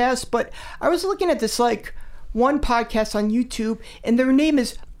podcast, but I was looking at this like one podcast on YouTube, and their name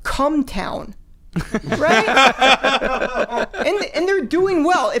is Cumtown. Right? and they're doing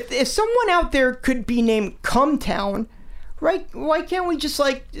well. If someone out there could be named Cumtown, right? Why can't we just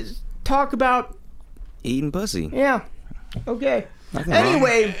talk about Eating pussy. Yeah. Okay.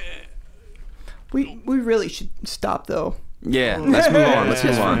 Anyway, we really should stop though. Yeah, let's move on. Let's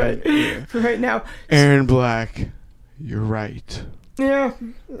move on. For right now. Aaron Black, you're right. Yeah.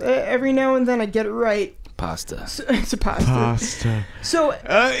 Every now and then I get it right. Pasta. So, it's a pasta. So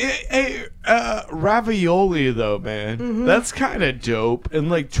ravioli though, man, that's kind of dope. And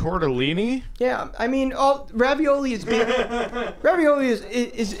like tortellini. yeah, I mean, ravioli is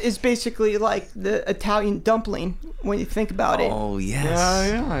basically like the Italian dumpling when you think about it. Oh yes.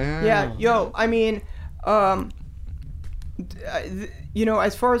 Yeah. Yo, I mean, as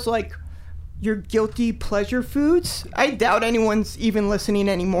far as like your guilty pleasure foods, I doubt anyone's even listening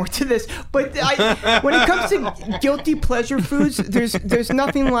anymore to this. But when it comes to guilty pleasure foods, there's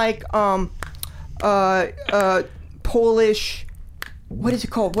nothing like Polish. What is it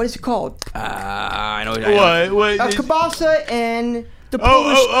called? I know What? Kielbasa and the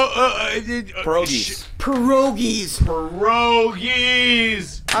Polish pierogies.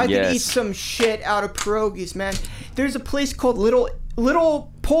 Pierogies. I could eat some shit out of pierogies, man. There's a place called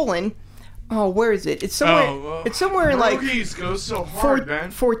Little Poland. Oh, where is it? It's somewhere. It's somewhere in like Pierogies go so hard,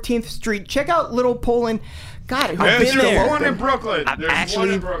 man. 14th Street. Check out Little Poland. God, There's one in Brooklyn. There's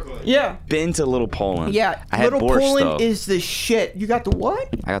one in Brooklyn. Yeah. Been to Little Poland. Yeah. I had Little borscht, Poland though. is the shit. You got the what?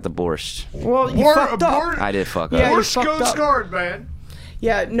 I got the borscht. Well, you fucked up. I did fuck Yeah, up. you Borscht fucked goes up. hard, man.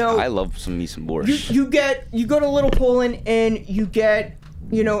 Yeah, no. I love some borscht. You go to Little Poland and you get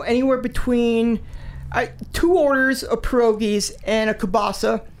anywhere between 2 orders of pierogies and a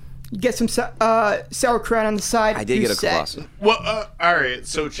kielbasa. You get some sauerkraut on the side. I did get a kielbasa. Well, all right.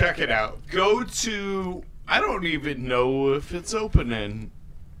 So check it out. Go to. I don't even know if it's opening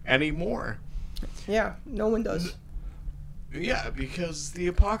anymore. Yeah, no one does. Yeah, because the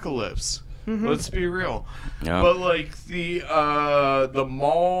apocalypse. Let's be real. Yeah. But like the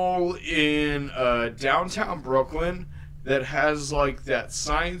mall in downtown Brooklyn that has like that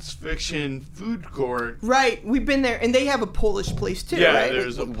science fiction food court. Right, we've been there, and they have a Polish place too. Yeah, right?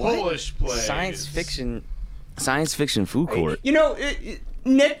 there's a Polish place. Science fiction food court.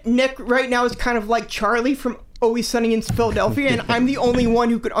 Nick right now is kind of like Charlie from Always Sunny in Philadelphia, and I'm the only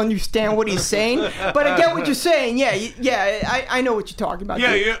one who could understand what he's saying. But I get what you're saying. Yeah, I know what you're talking about.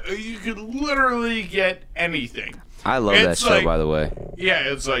 Yeah, you could literally get anything. I love that It's show, like- by the way.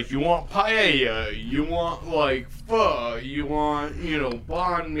 Yeah, it's like you want paella, you want like pho, you want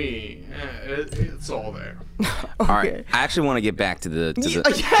banh mi. It's all there. All right, I actually want to get back to the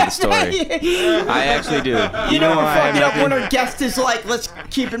story. I actually do. You know we're fucking up when our guest is like, let's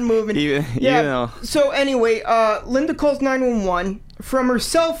keep it moving. You Yeah. know. So anyway, Linda calls 911 from her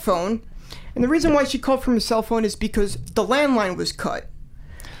cell phone, and the reason why she called from her cell phone is because the landline was cut.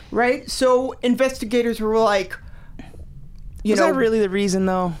 Right? So investigators were like, Is that really the reason,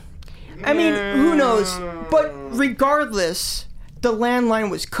 though? I mean, who knows? But regardless, the landline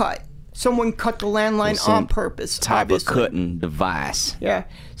was cut. Someone cut the landline on purpose. Type obviously. of cutting device. Yeah.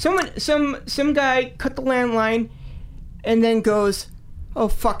 Some guy cut the landline and then goes, "Oh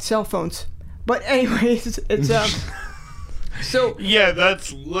fuck, cell phones." But anyways, it's so Yeah,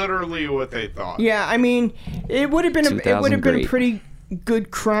 that's literally what they thought. yeah. I mean, it would have been a great. pretty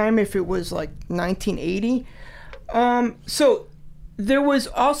good crime if it was like 1980. So there was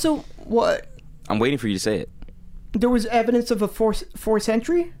also what? I'm waiting for you to say it. There was evidence of a force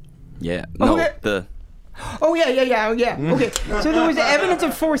entry. Yeah. No, Okay. Oh yeah. Okay. So there was evidence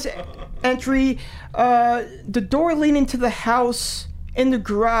of force entry. The door leading to the house in the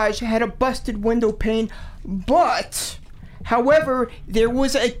garage had a busted window pane, but, however, there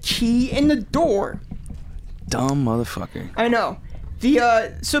was a key in the door. Dumb motherfucker. I know.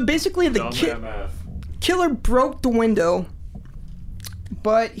 So basically the MF. killer broke the window,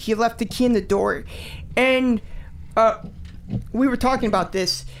 but he left the key in the door, and we were talking about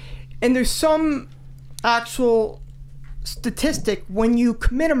this, and there's some actual statistic. When you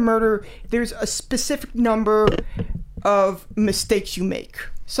commit a murder, there's a specific number of mistakes you make.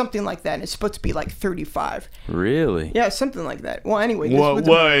 Something like that. And it's supposed to be like 35. Really? Yeah, something like that. Well, anyway, this Well, was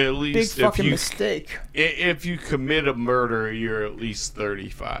at a least big fucking mistake. If you commit a murder, you're at least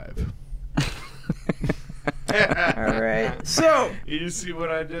 35. All right. So You see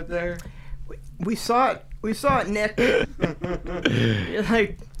what I did there? we saw it. We saw it, Nick. You're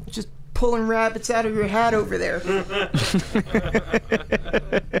like just pulling rabbits out of your hat over there.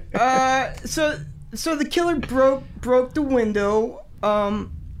 So the killer broke the window,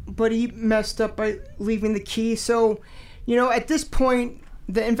 but he messed up by leaving the key. So, at this point,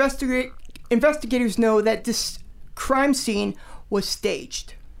 the investigators know that this crime scene was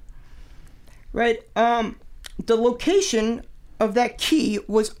staged. Right? The location of that key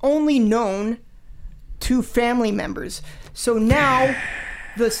was only known to family members. So now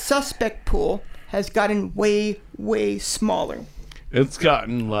the suspect pool has gotten way, way smaller. It's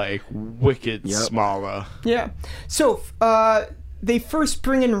gotten like wicked smaller. Yeah. So they first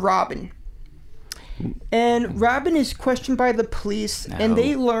bring in Robin. And Robin is questioned by the police, and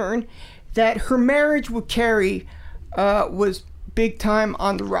they learn that her marriage with Carrie was big time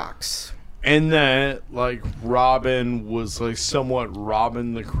on the rocks. And that, like, Robin was, like, somewhat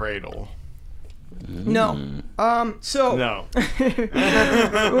robbing the cradle. No. So... No.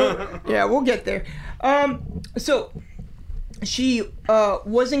 Yeah, we'll get there. So she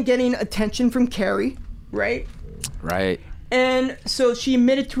wasn't getting attention from Carrie, right? Right. And so she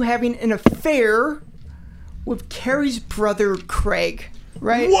admitted to having an affair with Carrie's brother, Craig,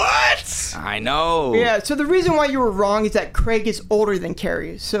 right? What? I know. Yeah, so the reason why you were wrong is that Craig is older than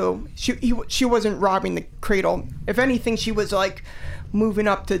Carrie, so she wasn't robbing the cradle. If anything, she was, like, moving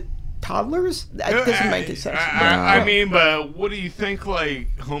up to toddlers? That doesn't make any sense. I mean, but what do you think,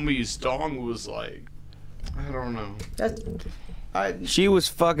 like, homie's dong was like? I don't know. She was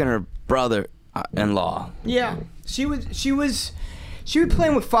fucking her brother-in-law. Yeah, she was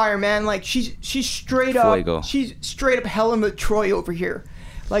playing with fire, man. Like she's straight Fuego. up. She's straight up Helen of Troy over here,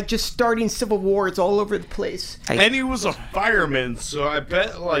 like just starting civil wars all over the place. And he was a fireman, so I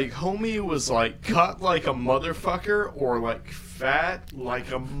bet like homie was like cut like a motherfucker or like fat like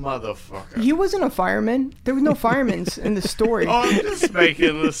a motherfucker. He wasn't a fireman. There was no firemen in the story. Oh, I'm just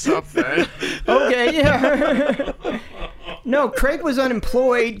making this up, then. Okay, yeah. No, Craig was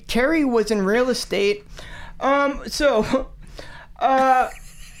unemployed. Carrie was in real estate. So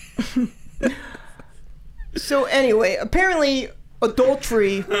anyway, apparently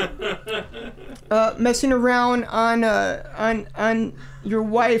adultery, messing around on your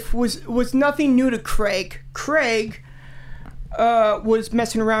wife was nothing new to Craig. Craig was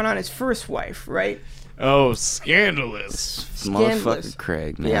messing around on his first wife, right? Oh, scandalous. Motherfucker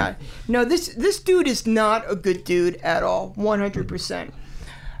Craig, man. Yeah. No, this dude is not a good dude at all. 100%.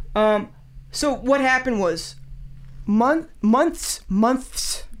 So what happened was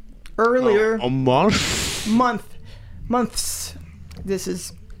months earlier. A month? Months. This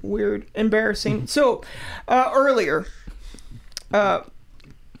is weird, embarrassing. So earlier, there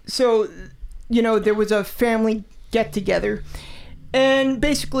was a family get together. And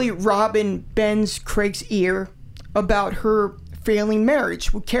basically, Robin bends Craig's ear about her failing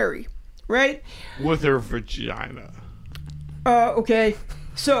marriage with Carrie, right? With her vagina. Okay.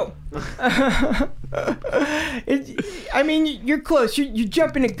 So, you're close. You're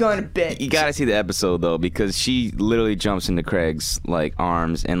jumping the gun a bit. You gotta see the episode though, because she literally jumps into Craig's like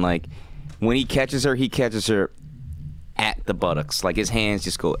arms, and like when he catches her at the buttocks. Like his hands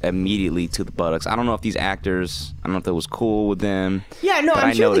just go immediately to the buttocks. I don't know if these actors, I don't know if that was cool with them. Yeah, no,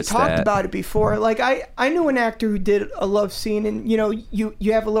 I'm sure they talked that. about it before. Like I knew an actor who did a love scene, and you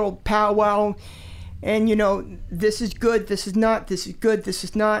have a little powwow, and this is good, this is not, this is good, this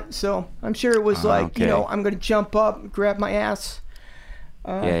is not. So I'm sure it was like, okay. I'm gonna jump up, grab my ass.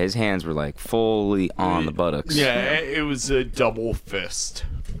 Yeah, his hands were like fully on the buttocks. Yeah, it was a double fist.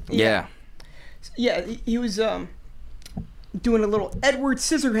 Yeah. Yeah, he was doing a little Edward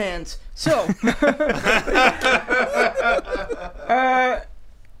Scissorhands. So,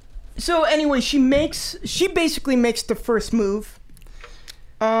 so anyway, she basically makes the first move.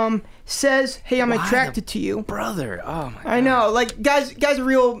 Says, "Hey, I'm attracted to you, brother." Oh my God. I know, like guy's a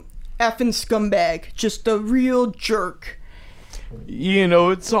real effing scumbag, just a real jerk.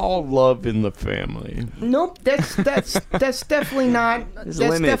 It's all love in the family. Nope, that's definitely not. There's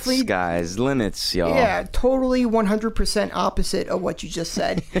that's limits, definitely, guys. Limits, y'all. Yeah, totally 100% opposite of what you just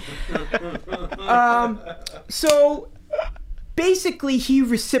said. So basically he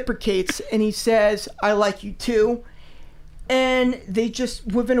reciprocates and he says, "I like you too." and they just,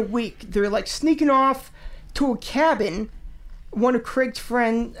 within a week, they're like sneaking off to a cabin. One of Craig's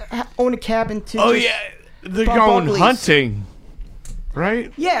friends owned a cabin to they're bump going uglies. hunting,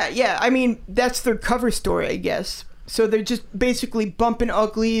 right? Yeah. I mean, that's their cover story, I guess. So they're just basically bumping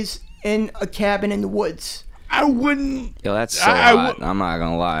uglies in a cabin in the woods. I wouldn't. Yo, that's so hot. I'm not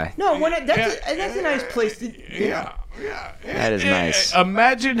gonna lie. No, that's a nice place to. Yeah. That is nice.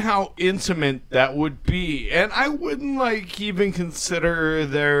 Imagine how intimate that would be, and I wouldn't like even consider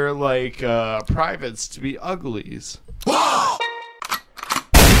their like privates to be uglies.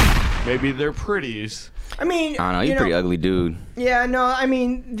 Maybe they're pretties. I mean, I don't know. You're a pretty ugly dude. Yeah, no, I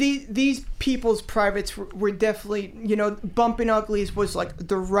mean, these people's privates were definitely, bumping uglies was like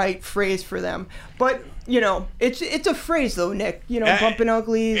the right phrase for them. But, it's a phrase though, Nick. Bumping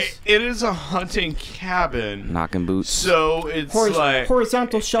uglies. It is a hunting cabin. Knocking boots. So it's like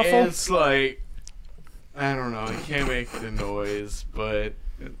horizontal shuffle. It's like, I don't know. I can't make the noise, but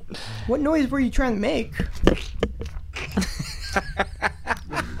What noise were you trying to make?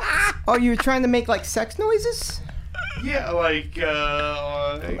 Oh, you were trying to make like sex noises? yeah, like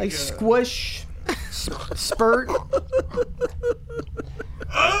Like squish, spurt.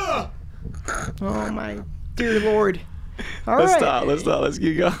 Oh my dear Lord! All Let's right. stop. Let's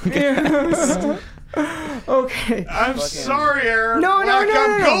get going. Okay. I'm sorry, Aaron. No.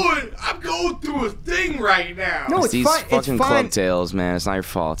 I'm going through a thing right now. No, it's These fine. It's fucking fine. club tails, man. It's not your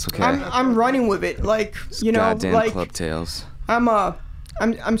fault. It's okay. I'm running with it. Like Goddamn like club tails.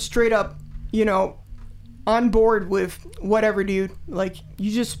 I'm straight up, on board with whatever, dude. Like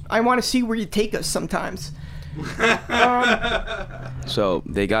I want to see where you take us sometimes. So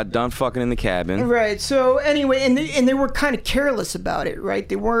they got done fucking in the cabin. Right. So anyway, and they were kind of careless about it, right?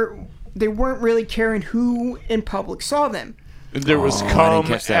 They weren't really caring who in public saw them. There was I didn't cum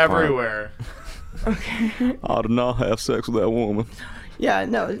catch that part. everywhere. I did not have sex with that woman. Yeah.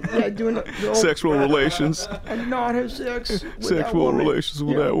 No. Yeah. Doing the old, Sexual relations. I did not have sex with that Sexual woman. relations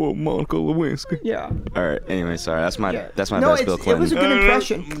with Yeah. that woman, Monica Lewinsky. Yeah. All right. Anyway, sorry. That's my Yeah. best Bill It was Clinton. a good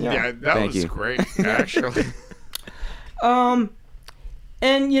impression. Yeah, that Thank was you. great, actually. And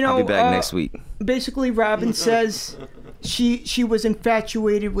I'll be back next week. Basically, Robin says she was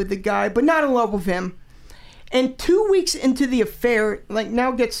infatuated with the guy, but not in love with him. And 2 weeks into the affair, like now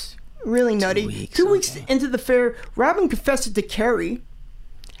gets really nutty. 2 weeks into the affair, Robin confesses to Carrie.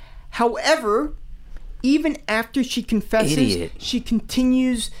 However, even after she confesses, Idiot. she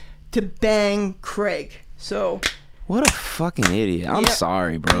continues to bang Craig. So What a fucking idiot. I'm Yeah.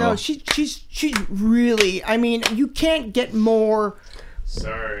 sorry, bro. no, she's really. I mean, you can't get more.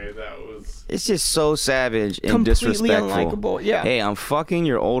 Sorry, that was. It's just so savage and Completely disrespectful. unlikable, yeah. Hey, I'm fucking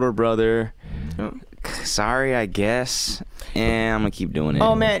your older brother. Sorry, I guess. And I'm gonna keep doing it.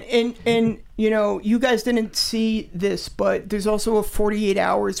 Oh man, and you guys didn't see this, but there's also a 48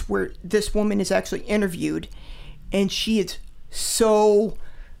 hours where this woman is actually interviewed, and she is so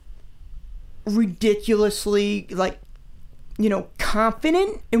ridiculously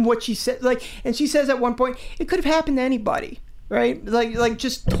confident in what she said. And she says at one point, it could have happened to anybody, right? Like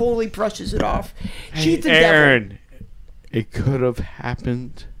just totally brushes it off. She's the devil. Aaron, it could have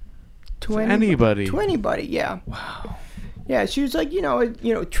happened to anybody. To anybody, yeah. Wow. Yeah, she was like,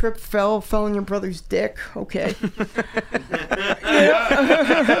 trip fell on your brother's dick. Okay.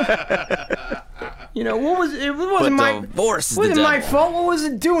 What was it? Wasn't my fault. What was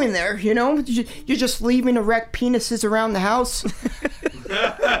it doing there? You're just leaving erect penises around the house.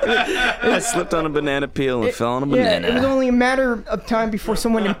 I slipped on a banana peel and fell on a banana. Yeah, it was only a matter of time before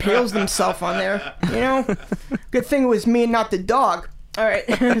someone impales themselves on there. Good thing it was me and not the dog. All right.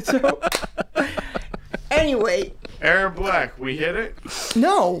 So, anyway. Aaron Black, we hit it?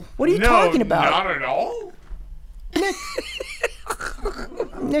 No. What are you talking about? Not at all?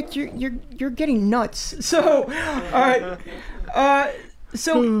 Nick, you're getting nuts. So, all right.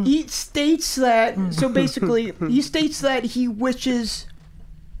 So he states that. So basically, he states that he wishes.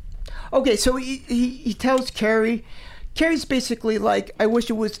 Okay, so he tells Carrie. Carrie's basically like, I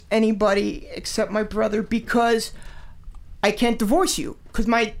wish it was anybody except my brother because I can't divorce you because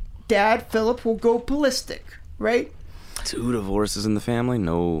my dad Philip will go ballistic, right? 2 divorces in the family?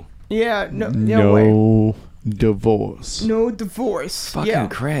 No. Yeah, no way. No divorce. No divorce. Fucking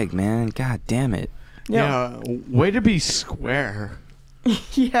Craig, man. God damn it. Yeah, way to be square.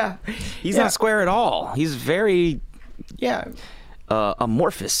 Yeah. He's not square at all. He's very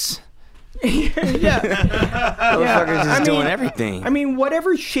amorphous. Yeah. Motherfucker's just doing everything. I mean,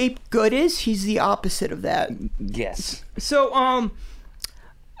 whatever shape good is, he's the opposite of that. Yes. So,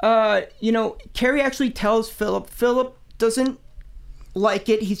 Carrie actually tells Philip. Philip doesn't like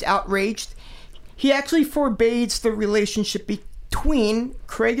it. He's outraged. he actually forbids the relationship between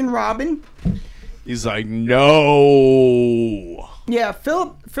Craig and Robin. He's like, no. Yeah,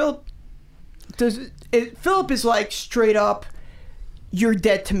 Philip is like straight up, you're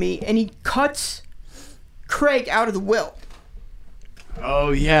dead to me, and he cuts Craig out of the will.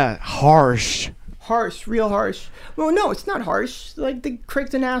 Oh yeah, harsh. Harsh, real harsh. Well, no, it's not harsh. Like,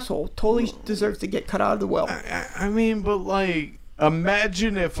 Craig's an asshole. Totally deserves to get cut out of the will. I mean, but like,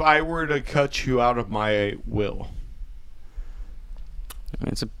 imagine if I were to cut you out of my will.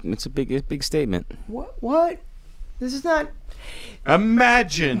 It's a big statement. What? This is not.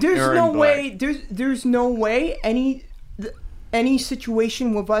 Imagine. There's Aaron no Black. way. There's no way any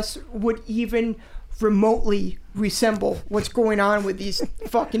situation with us would even remotely resemble what's going on with these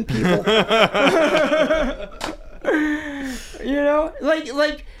fucking people. You know, like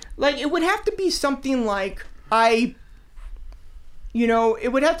it would have to be something like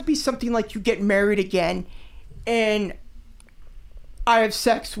it would have to be something like you get married again, and I have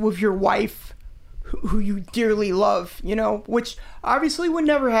sex with your wife, who you dearly love. You know, which obviously would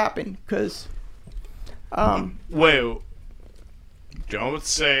never happen because. Wait. Don't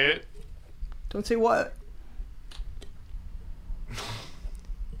say it. Don't say what.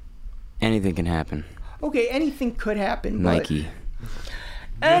 Anything can happen. Okay, anything could happen. Nike.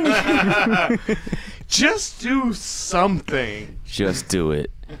 Just do something. Just do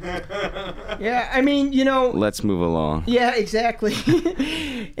it. Yeah, I mean, Let's move along. Yeah, exactly.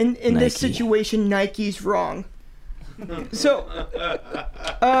 in this Nike. situation, Nike's wrong. So,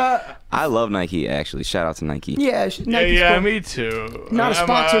 I love Nike, actually. Shout out to Nike. yeah, Nike's Yeah, cool. me too. Not a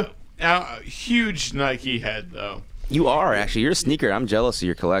sponsor. I'm a huge Nike head, though. You are, actually. You're a sneaker. I'm jealous of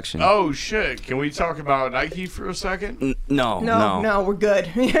your collection. Oh, shit. Can we talk about Nike for a second? No, No, we're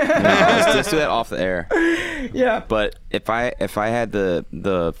good. No, let's do that off the air. Yeah. But if I had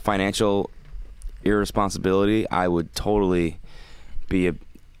the financial irresponsibility, I would totally be a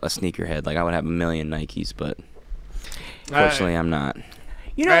sneakerhead. Like, I would have 1 million Nikes, but fortunately I'm not.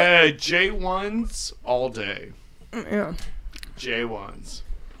 J1s all day. Yeah. J1s.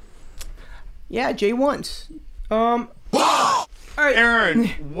 Yeah, J1s. All right. Aaron,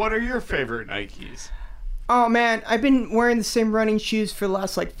 what are your favorite Nikes? Oh man, I've been wearing the same running shoes for the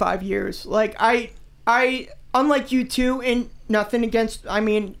last like 5 years. Like I unlike you two, and nothing against, I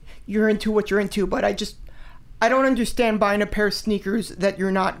mean, you're into what you're into, but I don't understand buying a pair of sneakers that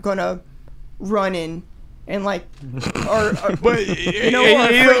you're not gonna run in and like or But or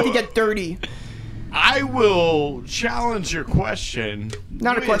afraid to get dirty. I will challenge your question.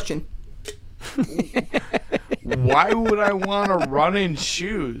 Not a question. Why would I want to run in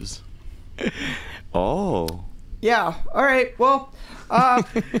shoes? Oh. Yeah. All right. Well,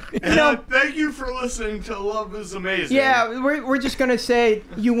 Thank you for listening to Love is Amazing. yeah, we're just gonna say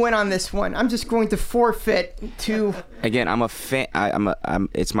you win on this one. I'm just going to forfeit to. Again, I'm a fan.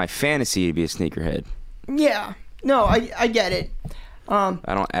 It's my fantasy to be a sneakerhead. Yeah. No, I get it. I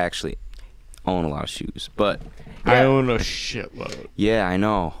don't actually own a lot of shoes, but I own a shitload. yeah, I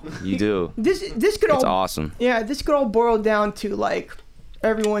know you do. This could It's all awesome. Yeah, this could all boil down to like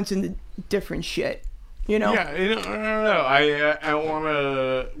everyone's into different shit. You know? Yeah, I don't know. I want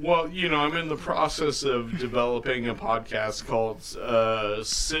to. Well, I'm in the process of developing a podcast called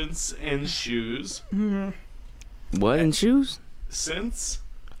Scents and Shoes. What in shoes? Scents?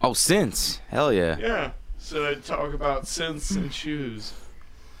 Oh, scents. Hell yeah. Yeah. So I talk about scents and shoes.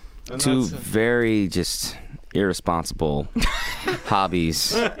 And Two that's- very just irresponsible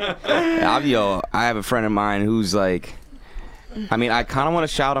hobbies. I have a friend of mine who's like, I mean, I kind of want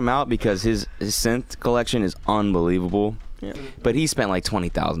to shout him out because his scent collection is unbelievable. Yeah. But he spent like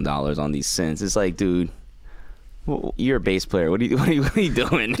 $20,000 on these scents. It's like, dude, you're a bass player. What are you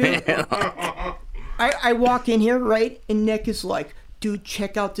doing, man? I walk in here, right, and Nick is like, dude,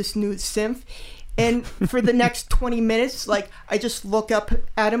 check out this new synth. And for the next 20 minutes, like, I just look up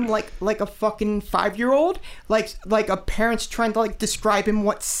at him like a fucking 5-year-old, like a parent's trying to like describe him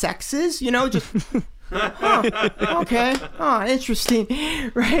what sex is, just okay, interesting,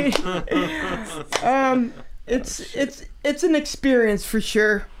 right? It's an experience for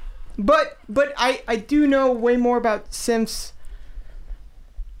sure, but I do know way more about synths.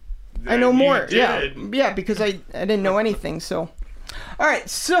 I know you more, did. yeah, because I didn't know anything, so. All right,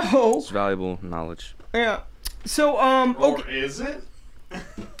 so It's valuable knowledge. yeah, so Or okay, is it?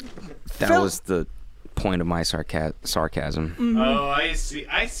 That Phil- was the point of my sarcasm. Oh, I see.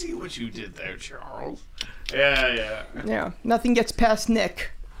 I see what you did there, Charles. Yeah. yeah, nothing gets past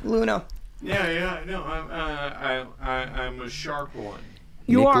Nick, Luna. Yeah. No, I'm a sharp one.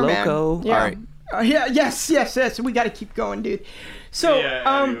 You Nick are, Loco. man. Yeah. All right. Yeah. Yes. We got to keep going, dude. So,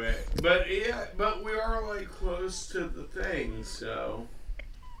 anyway. But we are like close to the thing, so.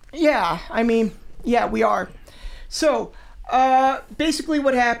 Yeah, I mean, yeah, we are. So, basically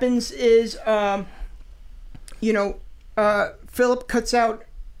what happens is, Philip cuts out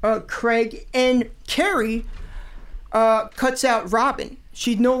Craig, and Carrie cuts out Robin.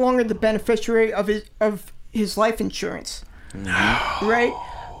 She's no longer the beneficiary of his life insurance. No. Right?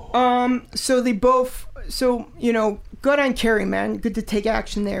 So they both, good on Carrie, man. Good to take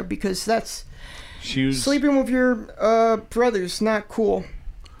action there, because that's sleeping with your brother's not cool.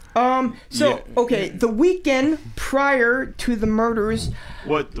 Okay, the weekend prior to the murders.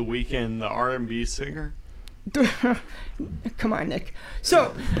 What, the weekend, the R&B singer? Come on, Nick.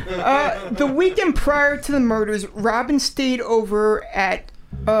 So, the weekend prior to the murders, Robin stayed over at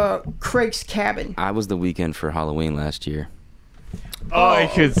Craig's cabin. I was the weekend for Halloween last year. Oh, I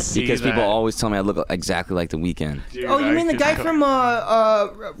could see because that. people always tell me I look exactly like the weekend. Dude, Oh, you mean the guy from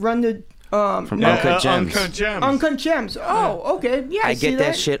Run the From Uncut Gems. Uncut Gems. Uncut Gems. Oh, okay. Yeah, I see get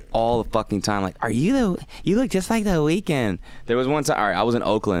that shit all the fucking time. Like, you look just like the weekend. There was one time, all right, I was in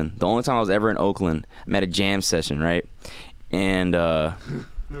Oakland. The only time I was ever in Oakland, I'm at a jam session, right? And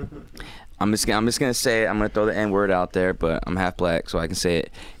I'm just gonna say it. I'm gonna throw the N word out there, but I'm half black, so I can say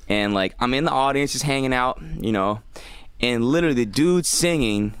it. And like, I'm in the audience, just hanging out, and literally the dude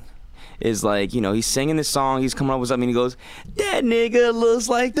singing is like, he's singing this song, he's coming up with something, and he goes, "That nigga looks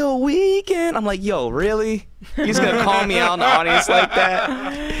like the weekend." I'm like, yo, really? He's gonna call me out in the audience like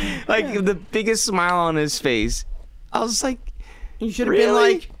that? Like, the biggest smile on his face. I was like, you should have really? been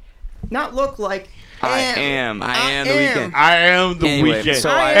like, not look like. I am the weekend. I am the Anyway, weekend.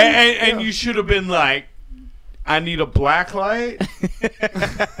 so and you should have been like, I need a black light.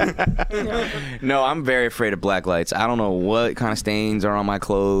 No, I'm very afraid of black lights. I don't know what kind of stains are on my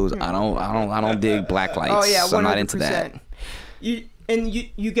clothes. I don't dig black lights. Oh yeah, 100%. So I'm not into that.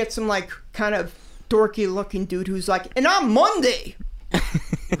 You get some like kind of dorky looking dude who's like, and I'm Monday.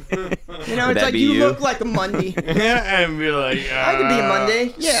 It's like you look like a Monday. Yeah, and be like, I could be a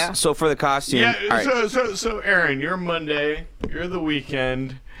Monday. Yeah. So for the costume, Yeah. all right. So Aaron, you're Monday. You're the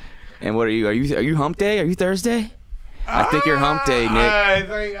weekend. And what are you? Are you hump day? Are you Thursday? I think you're hump day, Nick.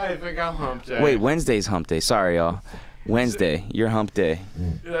 I think I'm hump day. Wait, Wednesday's hump day. Sorry, y'all. Wednesday, you're hump day.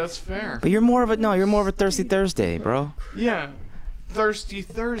 That's fair. But you're more of a thirsty Thursday, bro. Yeah. Thirsty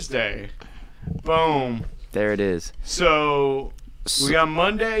Thursday. Boom. There it is. So we got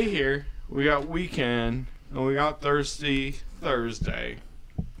Monday here, we got weekend, and we got Thirsty Thursday.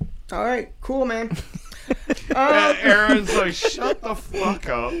 All right, cool, man. Aaron's like, shut the fuck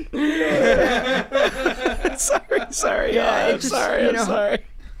up. sorry. Yeah, I'm sorry.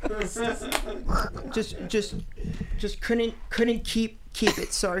 Just couldn't keep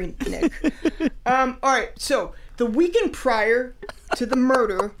it. Sorry, Nick. All right, so the weekend prior to the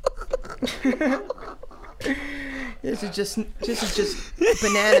murder. This is just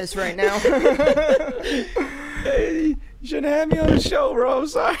bananas right now. Hey, you shouldn't have me on the show, bro. I'm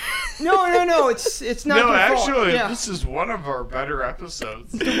sorry. No. It's not. No, your fault. actually, Yeah. this is one of our better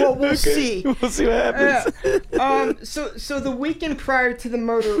episodes. Well, we'll see. We'll see what happens. So the weekend prior to the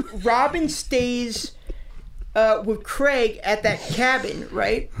murder, Robin stays with Craig at that cabin,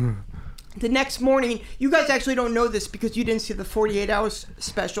 right? The next morning, you guys actually don't know this because you didn't see the 48 Hours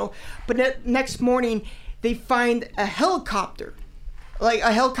special, but next morning, they find a helicopter. Like,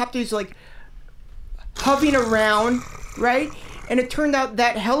 a helicopter is like hovering around, right? And it turned out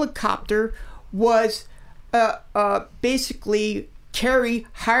that helicopter was basically Carrie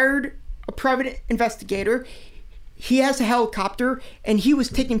hired a private investigator. He has a helicopter, and he was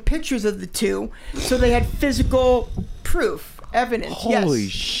taking pictures of the two, so they had physical proof, evidence. Holy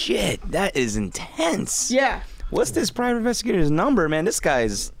yes. shit, that is intense. Yeah. What's this private investigator's number, man? This guy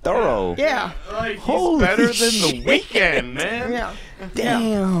is thorough. Yeah. Like, he's Holy better than shit. the weekend, man. Yeah.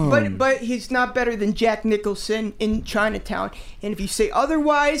 Damn. But he's not better than Jack Nicholson in Chinatown. And if you say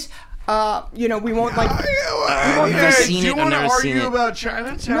otherwise, we won't like. Do you want to argue about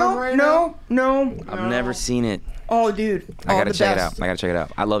Chinatown now? No. I've never seen it. Oh, dude. I gotta the check best. it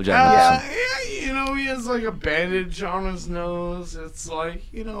out. I love Jack Nicholson. Yeah, he has like a bandage on his nose. It's like,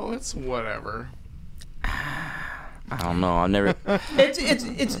 it's whatever. I don't know. I've never.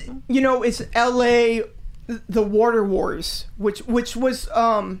 It's L.A. The Water Wars, which was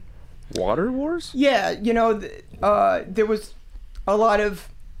Water Wars? Yeah, there was a lot of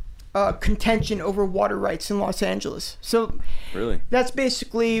contention over water rights in Los Angeles. So Really? that's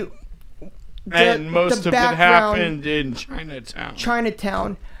basically And most of it background. happened in Chinatown.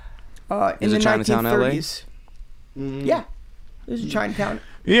 Chinatown in Is the it Chinatown, 1930s. Mm. Yeah, there's a Chinatown.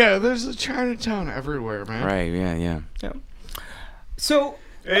 Yeah, there's a Chinatown everywhere, man. Right, yeah. So,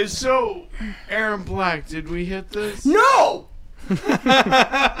 Aaron Black, did we hit this? no!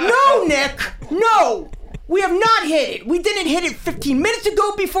 No, Nick! No! We have not hit it. We didn't hit it 15 minutes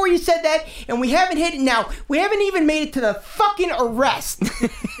ago before you said that, and we haven't hit it now. We haven't even made it to the fucking arrest.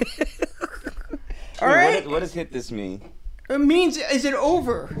 All right? What does hit this mean? It means, is it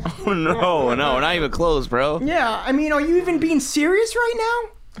over? Oh, no, we're not even close, bro. Yeah, I mean, are you even being serious right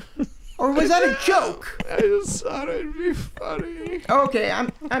now? Or was that a joke? I just thought it'd be funny. Okay,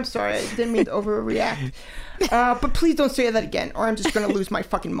 I'm sorry. I didn't mean to overreact. But please don't say that again, or I'm just gonna lose my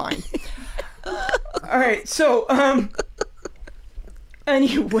fucking mind. All right, so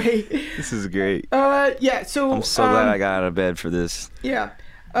anyway. This is great. Yeah. So I'm so glad I got out of bed for this. Yeah.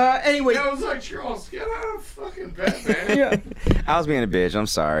 Anyway. I was like, Charles, get out of fucking bed, man. Yeah. I was being a bitch. I'm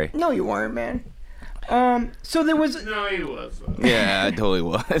sorry. No, you weren't, man. So there was. No, he wasn't. Yeah, I totally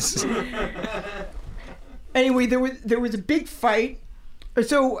was. Anyway, there was a big fight.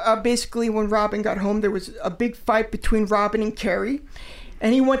 So basically, when Robin got home, there was a big fight between Robin and Carrie,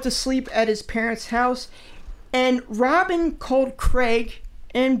 and he went to sleep at his parents' house. And Robin called Craig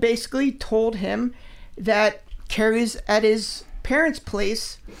and basically told him that Carrie's at his parents'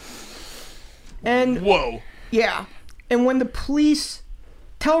 place. And whoa. Yeah. And when the police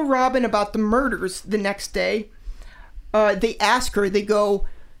tell Robin about the murders the next day, they ask her, they go,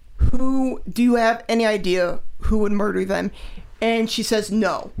 do you have any idea who would murder them? And she says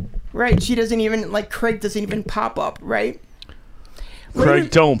no, right? She doesn't even, Craig doesn't even pop up, right?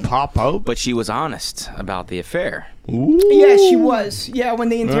 Craig don't pop out. But she was honest about the affair. Ooh. Yeah, she was. Yeah, when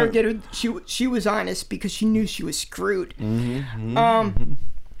they interrogated her, she was honest because she knew she was screwed.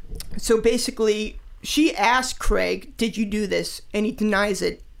 So basically, she asked Craig, did you do this? And he denies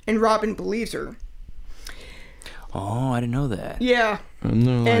it. And Robin believes her. Oh, I didn't know that. Yeah.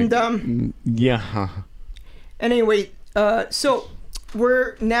 Yeah. Anyway, so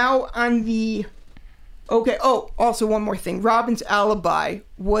we're now on the... Okay, also one more thing. Robin's alibi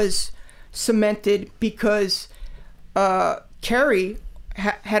was cemented because Carrie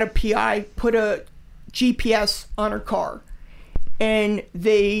had a PI put a GPS on her car. And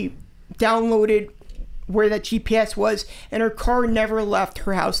they downloaded where that GPS was, and her car never left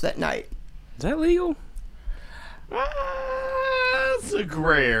her house that night. Is that legal? It's a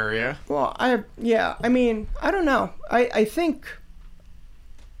gray area. Well, I don't know. I think...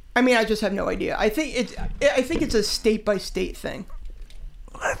 I just have no idea. I think it's a state by state thing.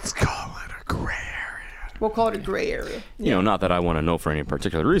 Let's call it a gray area. We'll call it a gray area. You know, not that I want to know for any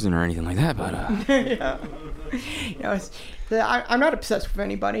particular reason or anything like that, but yeah. I'm not obsessed with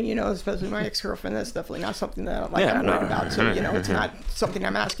anybody, especially my ex-girlfriend. That's definitely not something that I'm worried about. So, it's not something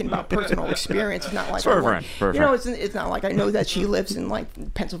I'm asking about personal experience. It's not like for a friend. It's not like I know that she lives in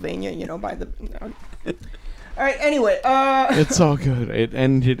Pennsylvania, by the. All right. Anyway, it's all good. It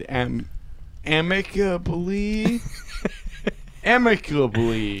ended amicably.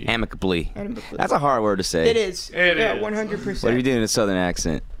 Amicably. That's a hard word to say. It is. It is. 100%. What are you doing in a southern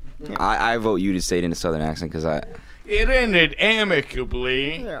accent? Yeah. I vote you to say it in a southern accent because I. It ended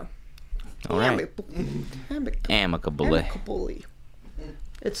amicably. Yeah. All right. Amicably.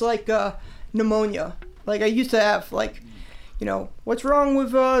 It's like pneumonia. Like I used to have what's wrong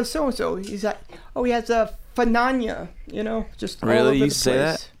with so and so? He has pneumonia. Just really all over you the say place.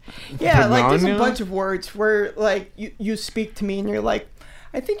 that? Yeah, there's a Pneumonia? bunch of words where you speak to me and you're like,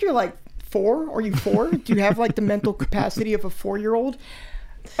 I think you're 4. Are you 4? Do you have the mental capacity of a 4-year-old?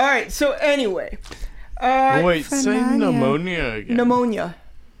 All right. So anyway. Wait, say pneumonia again. Pneumonia.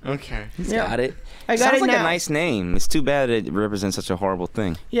 Okay. He's got it. I got Sounds it like now. a nice name. It's too bad it represents such a horrible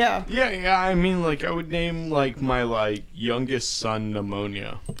thing. Yeah. Yeah. I mean, I would name my youngest son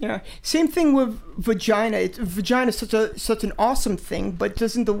pneumonia. Yeah. Same thing with vagina. Vagina is such an awesome thing, but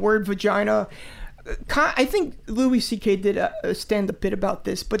doesn't the word vagina? I think Louis C.K. did a stand-up bit about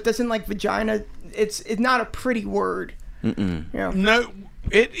this, but doesn't vagina? It's not a pretty word. Yeah. No.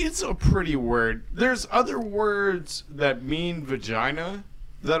 It is a pretty word. There's other words that mean vagina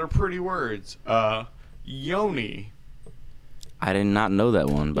that are pretty words. Yoni. I did not know that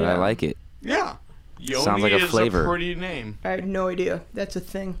one, but I like it. Yeah. Yoni Sounds like a flavor. is a pretty name. I had no idea. That's a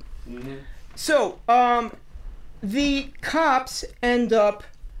thing. Mm-hmm. So, the cops end up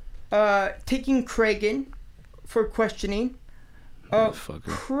taking Craig in for questioning.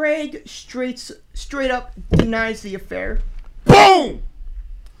 Craig straight up denies the affair. Boom!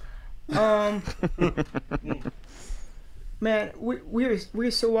 Man, we're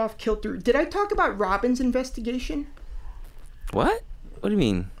so off kilter. Did I talk about Robin's investigation? What? What do you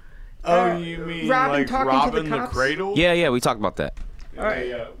mean? Oh, you mean Robin talking to Robin the the cops? Cradle? Yeah, we talked about that. All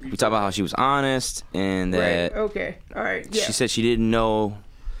right. We talked about how she was honest and that Right. Okay. All right. Yeah. she said she didn't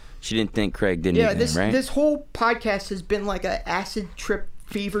think Craig did anything, right? This whole podcast has been like an acid trip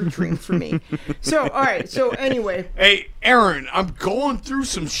fever dream for me. So, all right. So, anyway. Hey, Aaron, I'm going through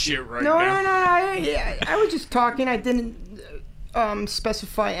some shit right No. now. I was just talking. I didn't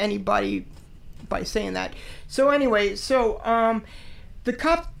specify anybody by saying that. So, anyway. The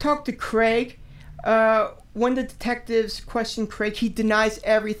cop talked to Craig. When the detectives questioned Craig, he denies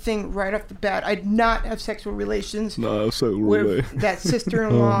everything right off the bat. I did not have sexual relations with that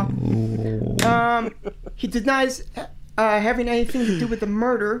sister-in-law. He denies having anything to do with the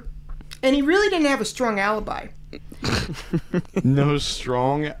murder, and he really didn't have a strong alibi. No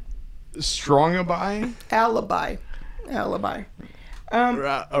strong alibi? Alibi.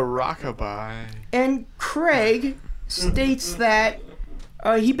 A rockabye. And Craig states that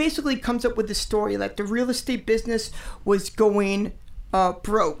he basically comes up with the story that the real estate business was going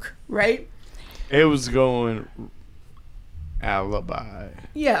broke, right? It was going alibi.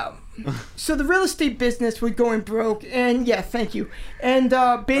 Yeah. So the real estate business was going broke, and yeah, thank you. And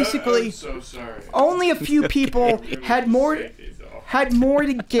basically, I'm so sorry. only a few people had more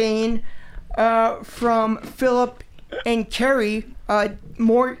to gain from Philip and Carrie. Had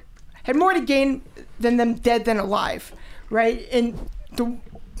more to gain than them dead than alive, right? And the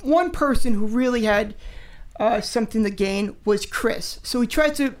one person who really had something to gain was Chris. So he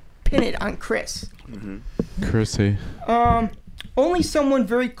tried to pin it on Chris. Mm-hmm. Chrissy. Only someone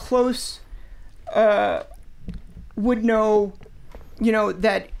very close would know,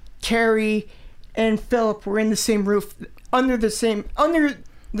 that Carrie and Philip were in the same roof, under the same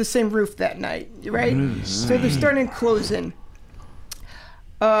roof that night, right? So they're starting to close in.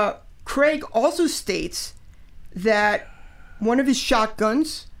 Craig also states that one of his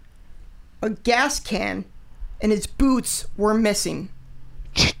shotguns, a gas can, and his boots were missing.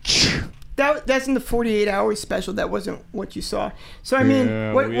 That's in the 48 Hours special. That wasn't what you saw. So I mean,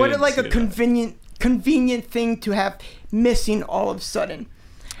 Yeah, what didn't like a see convenient thing to have missing all of a sudden.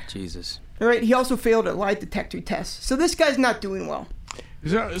 Jesus. All right. He also failed a lie detector test. So this guy's not doing well.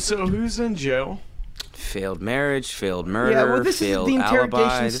 So who's in jail? Failed marriage, failed murder, Yeah, well, this is failed the interrogation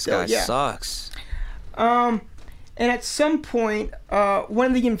alibi. This still, guy yeah. sucks. And at some point, one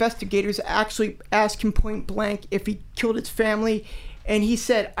of the investigators actually asked him point blank if he killed his family, and he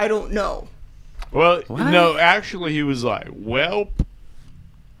said, "I don't know." Well, What? no, actually, he was like, "Welp."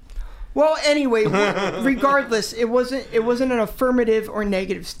 Well, anyway, regardless, it wasn't an affirmative or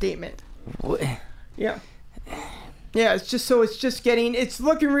negative statement. What? Yeah. Yeah, it's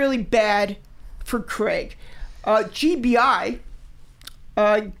looking really bad for Craig. GBI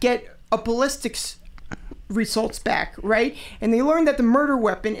get a ballistics results back, right? And they learned that the murder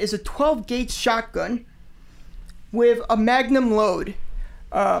weapon is a 12-gauge shotgun with a magnum load,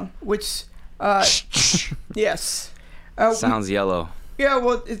 which, yes. Sounds yellow. Yeah,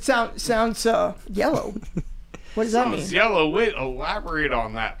 well, it sounds yellow. What does that mean? Sounds yellow. Wait, elaborate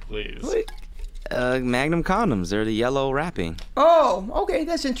on that, please. Magnum condoms. They're the yellow wrapping. Oh, okay,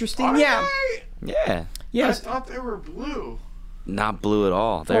 that's interesting. Are Yeah. they? Yeah. Yes. I thought they were blue. Not blue at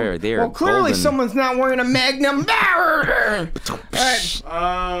all. They're Well, clearly golden. someone's not wearing a Magnum. Alright.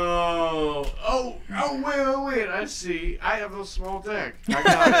 Oh, wait, I see. I have a small dick. I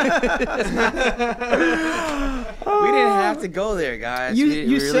got it. We didn't have to go there, guys. You We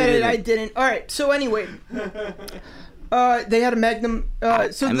really said it, didn't. I didn't. Alright, so anyway. They had a Magnum. I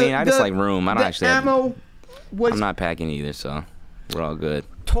just like room. I don't the actually have. ammo was I'm not packing either, so we're all good.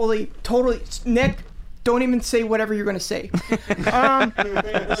 totally. Nick, don't even say whatever you're going to say.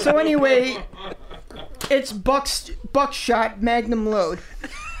 So anyway, it's buckshot Magnum load.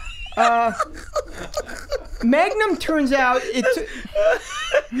 Magnum turns out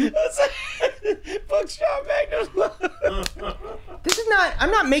Buckshot Magnum. this is not.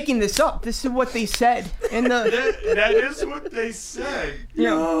 I'm not making this up. This is what they said in the. That is what they said.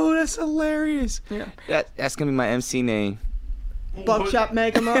 Yo, that's hilarious. Yeah. That's gonna be my MC name. Buckshot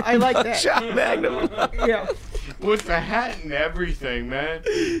Magnum. I like that. Buckshot Magnum. Yeah. With the hat and everything, man.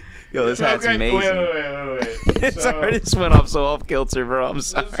 Yo, this hat's Okay, amazing. Wait. Sorry, this went off so off kilter, bro. I'm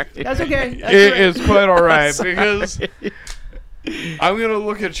sorry. That's okay. That's It right. is quite alright because I'm gonna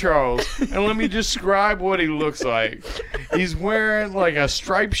look at Charles and let me describe what he looks like. He's wearing like a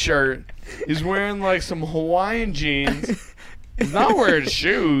striped shirt. He's wearing like some Hawaiian jeans. He's not wearing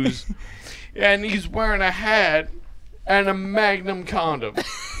shoes, and he's wearing a hat and a Magnum condom.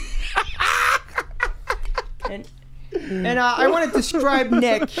 And I want to describe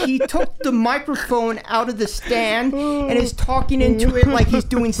Nick. He took the microphone out of the stand and is talking into it like he's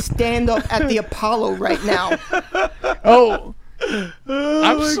doing stand-up at the Apollo right now. Oh,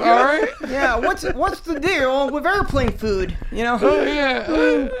 I'm sorry. Yeah, what's the deal with airplane food? You know? Oh yeah.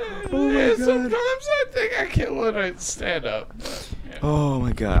 Yeah, sometimes I think I can let it stand up. Yeah. Oh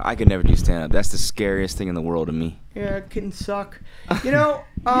my god, I could never do stand up. That's the scariest thing in the world to me. Yeah, it can suck. You know,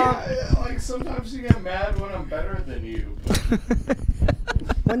 Yeah, like sometimes you get mad when I'm better than you.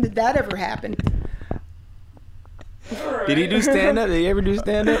 when did that ever happen? Did he do stand up? Did he ever do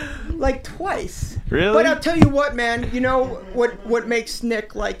stand up? Like twice. Really? But I'll tell you what, man. You know what makes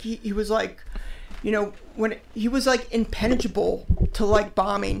Nick like he was like, you know, when he was like impenetrable to like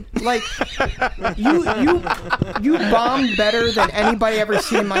bombing. Like you bombed better than anybody ever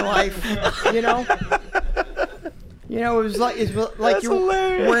seen in my life. You know. You know, it's like you're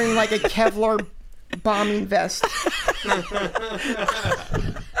hilarious. wearing like a Kevlar bombing vest.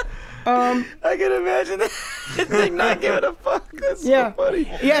 I can imagine that. Like not giving a fuck. That's Yeah. so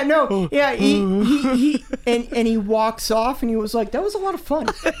funny. Yeah, no, yeah, he and he walks off, and he was like, "That was a lot of fun."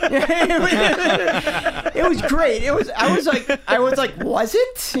 It was great. I was like, "Was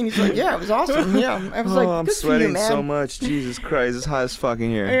it?" And he's like, "Yeah, it was awesome." Yeah, I was like, I'm "Good for you, sweating man." so much. Jesus Christ, it's hot as fucking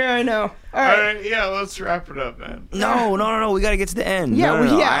here. Yeah, I know. All All right. right, yeah, let's wrap it up, man. No. We gotta get to the end. Yeah,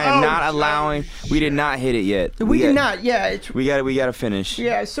 no. yeah. I am Oh, not allowing. We did not hit it yet. We did not. Yeah, it's We gotta finish.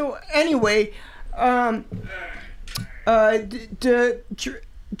 yeah. So anyway,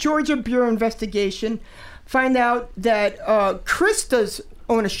 Georgia Bureau investigation find out that Chris does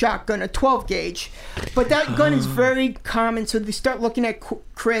own a shotgun, a 12 gauge, but that gun is very common. So they start looking at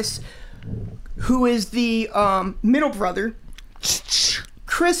Chris, who is the middle brother.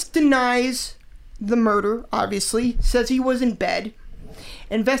 Chris denies the murder, obviously, says he was in bed.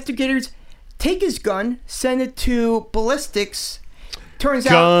 Investigators take his gun, send it to ballistics. Turns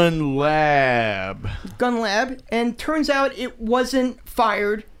out Gun lab. gun lab, and turns out it wasn't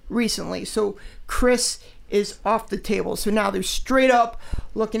fired recently. So Chris is off the table. So now they're straight up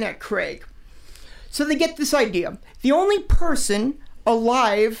looking at Craig. So they get this idea. The only person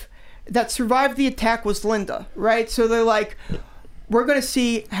alive that survived the attack was Linda, right? So they're like, we're going to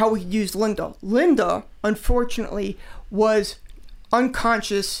see how we use Linda. Linda, unfortunately, was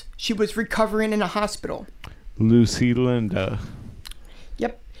unconscious. She was recovering in a hospital. Lucy Linda.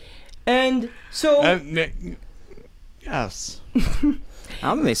 Yep. And so... Yes. I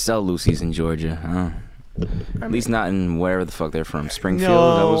don't think they sell Lucy's in Georgia. At least not in wherever the fuck they're from. Springfield,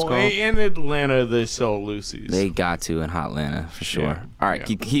 is that what it's No, called? in Atlanta they sell Lucy's. They got to in Hotlanta for sure. Yeah. All right,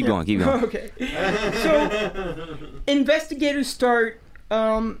 Yeah. keep going, keep going. Okay. So investigators start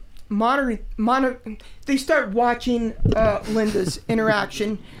they start watching Linda's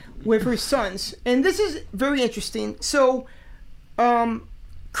interaction with her sons. And this is very interesting. So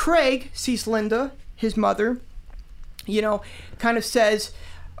Craig sees Linda, his mother, you know, kind of says,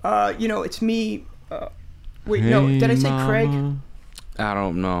 you know, it's me. Wait, no, did I say Craig? I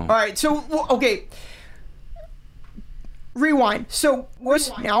don't know. All right, so okay. Rewind. So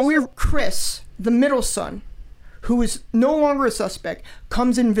now we're Chris, the middle son, who is no longer a suspect,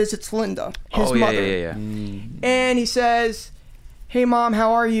 comes and visits Linda, his mother, Yeah. and he says, "Hey, Mom,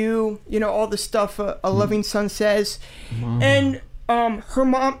 how are you?" You know, all the stuff a loving son says, and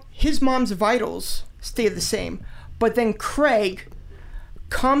his mom's vitals stay the same, but then Craig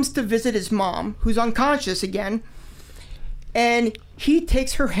comes to visit his mom, who's unconscious again, and he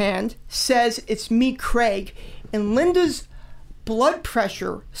takes her hand, says, "It's me, Craig," and Linda's blood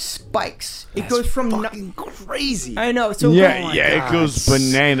pressure spikes. It goes from fucking crazy. I know. So Yeah, God. it goes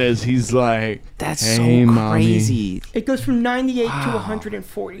bananas. He's like, That's "Hey, so mommy." crazy. it goes from 98 to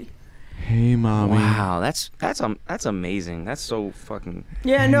 140. Hey, mommy. Wow, that's amazing. That's so fucking.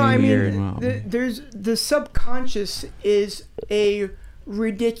 Yeah, no, I Weird. mean, there's the subconscious is a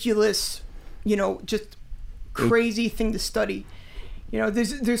ridiculous, you know, just crazy thing to study. You know,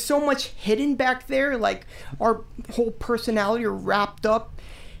 there's so much hidden back there. Like our whole personality are wrapped up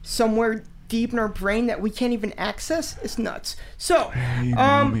somewhere deep in our brain that we can't even access. It's nuts. So,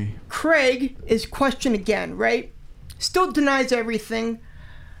 mommy. Craig is questioned again, right? Still denies everything.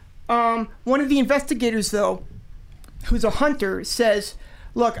 One of the investigators, though, who's a hunter, says,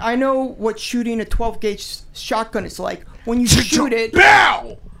 "Look, I know what shooting a 12 gauge shotgun is like. When you shoot it."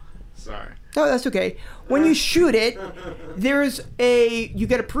 Bow! Sorry. No, that's okay. When you shoot it, you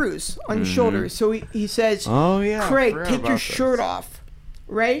get a bruise on your shoulder. So he says, Oh, yeah. I "Craig, forgot take your about shirt this. off,"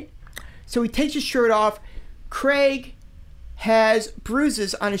 right? So he takes his shirt off. Craig has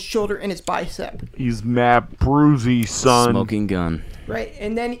bruises on his shoulder and his bicep, He's mad bruisey, son. Smoking gun. right?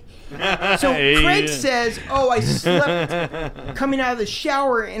 And then, so Craig says, "Oh, I slept coming out of the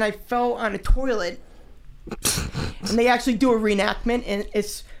shower and I fell on a toilet." And they actually do a reenactment, and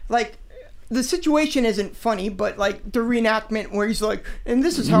it's like the situation isn't funny, but like the reenactment where he's like, and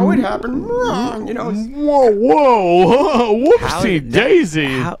this is how it happened. You know, whoa, whoopsie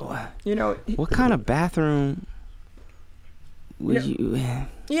daisy. You know, what kind of bathroom would you?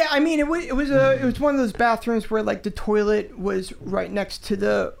 Yeah, I mean, it was one of those bathrooms where like the toilet was right next to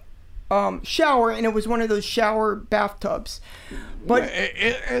the shower, and it was one of those shower bathtubs. But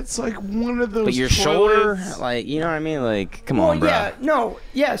it's like one of those. But your toilets. shoulder, like, you know what I mean? Like, come on, bro.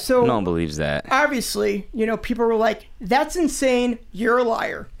 So no one believes that. Obviously, you know, people were like, "That's insane. You're a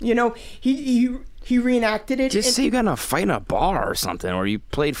liar." You know, he reenacted it. Just say you got in a fight in a bar or something, or you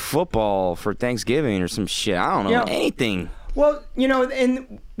played football for Thanksgiving or some shit. I don't know, anything. Well, you know,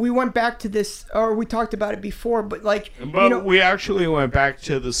 and we went back to this, or we talked about it before, but like, but you know, we actually went back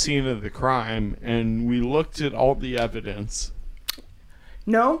to the scene of the crime and we looked at all the evidence.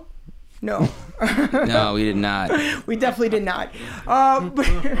 No. No, we did not. We definitely did not. But,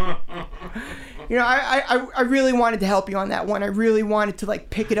 you know, I really wanted to help you on that one. I really wanted to like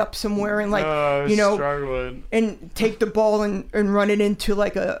pick it up somewhere and like, you know, struggling. And take the ball and run it into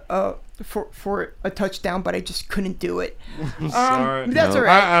like for a touchdown, but I just couldn't do it. Sorry. That's all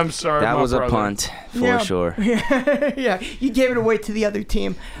right. I'm sorry. That was brother. a punt for sure. Yeah, you gave it away to the other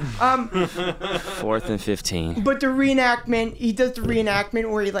team. 4th and 15. But the reenactment, he does the reenactment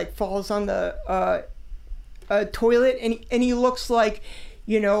where he like falls on the toilet, and he looks like,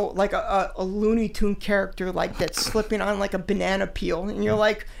 you know, like a Looney Tune character, like that's slipping on like a banana peel, and you're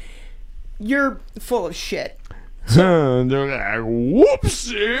like, you're full of shit. They're like,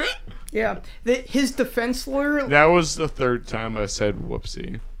 whoopsie. Yeah, his defense lawyer. That was the third time I said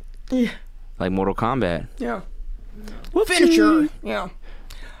whoopsie. Yeah. Like Mortal Kombat. Yeah. Finisher. Yeah.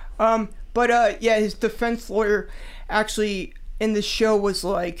 But yeah, his defense lawyer actually in the show was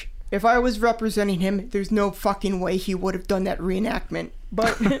like, if I was representing him, there's no fucking way he would have done that reenactment.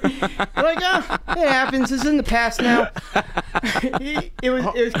 But like, it happens. It's in the past now. It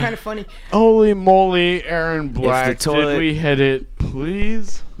was kind of funny. Holy moly, Aaron Black! Did we hit it,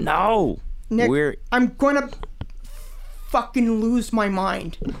 please? No. Nick, I'm gonna fucking lose my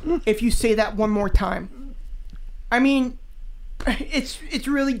mind if you say that one more time. I mean, it's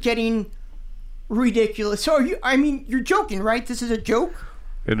really getting ridiculous. So you're joking, right? This is a joke?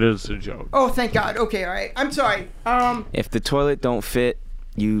 It is a joke. Oh, thank God. Okay, all right. I'm sorry. If the toilet don't fit,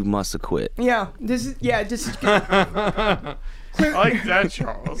 you must have quit. Yeah, this is good. I like that,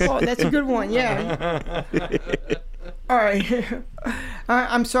 Charles. Oh, that's a good one. Yeah. All right.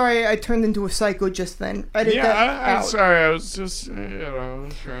 I'm sorry I turned into a psycho just then. I'm sorry. I was just,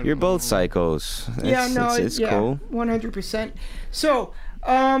 trying You're both psychos. It's cool. 100%. So,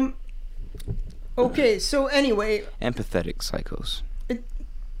 okay. So anyway. Empathetic psychos.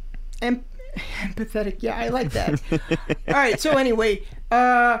 Empathetic. Yeah, I like that. All right. So anyway,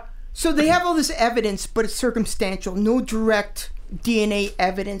 so they have all this evidence, but it's circumstantial. No direct DNA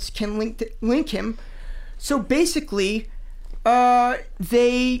evidence can link him. So basically,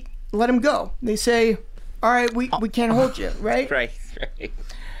 they let him go. They say, "All right, we can't hold you," right? Right.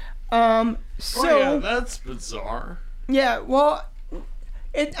 So yeah, that's bizarre. Yeah. Well,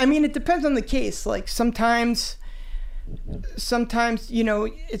 it depends on the case. Like sometimes, you know,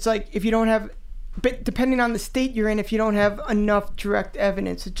 it's like if you don't have, but depending on the state you're in, if you don't have enough direct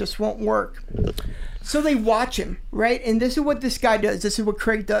evidence, it just won't work. So they watch him, right? And this is what this guy does. This is what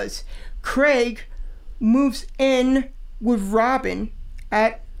Craig does. Craig moves in with Robin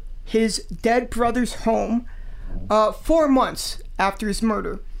at his dead brother's home 4 months after his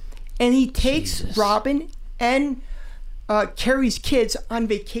murder. And he takes Robin and Carrie's kids on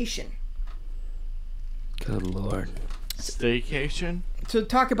vacation. Good Lord. Staycation? So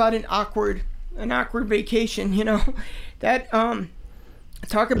talk about an awkward vacation, you know. That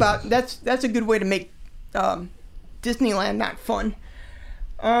talk about that's a good way to make Disneyland not fun.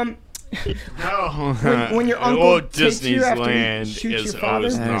 No. When your uncle takes you after he shoots your father.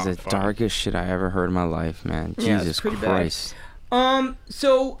 That is the darkest shit I ever heard in my life, man. Yeah, Jesus it's pretty Christ. bad.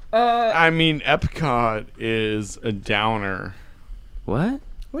 I mean, Epcot is a downer. What?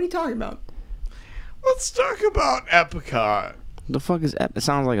 What are you talking about? Let's talk about Epcot. The fuck is It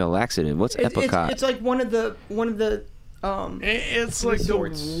sounds like a laxative. What's Epcot? It's like one of the it's like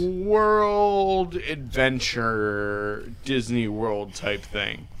resorts. the World Adventure Disney World type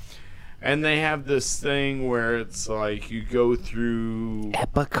thing. And they have this thing where it's like you go through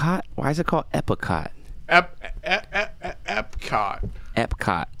Epcot? Why is it called Epcot? Epcot.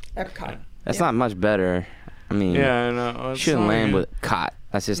 Epcot. That's not much better. I mean, yeah, no, shouldn't land with cot.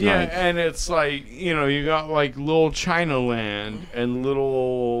 That's just yeah, not. Yeah, and it's like, you know, you got like little China Land and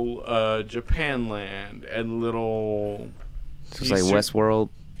little Japan Land and little. It's like Westworld.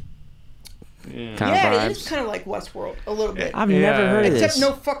 kind Yeah, of it vibes. is kind of like Westworld a little bit. I've never heard of Except this.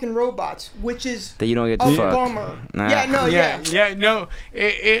 no fucking robots, which is That you don't get a to fuck. bummer. Nah. Yeah, no, yeah. No,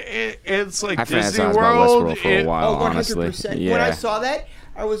 it's like I Disney fantasized about World. Westworld for a while, Oh, 100%. honestly. Yeah. When I saw that,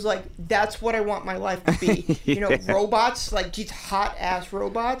 I was like, that's what I want my life to be. You know, robots, like these hot ass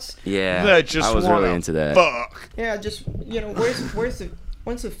robots. Yeah, That just I was wanna really into that. Fuck. Yeah, just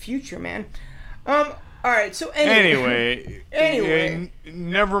when's the future, man? All right, so anyway. Anyway,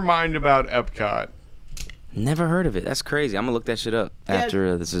 never mind about Epcot. Never heard of it. That's crazy. I'm gonna look that shit up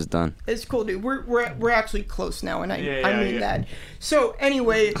after this is done. It's cool, dude. We're actually close now, and I mean yeah. that. So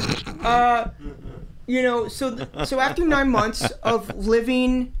anyway, you know, so after 9 months of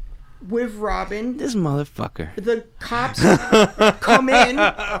living with Robin, This motherfucker. the cops come in.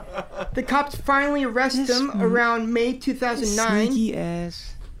 The cops finally arrest him around May 2009. Sneaky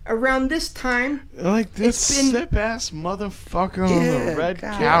ass. Around this time, Like this It's been- sip ass motherfucker on the red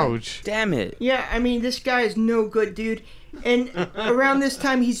God. couch. Damn it. yeah, I mean, this guy is no good, dude. And around this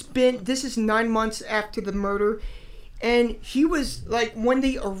time, this is 9 months after the murder. And he was, like, when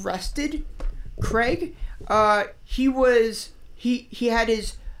they arrested Craig, he had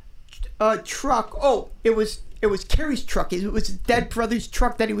his truck. Oh, it was Kerry's truck. It was his dead brother's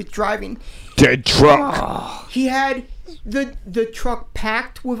truck that he was driving. Dead truck. He had the truck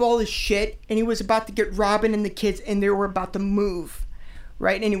packed with all his shit, and he was about to get Robin and the kids, and they were about to move,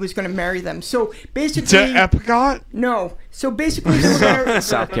 right? And he was going to marry them. So basically, To Epcot? no. So basically, they were going to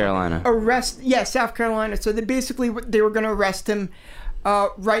South Carolina. South Carolina. So they were going to arrest him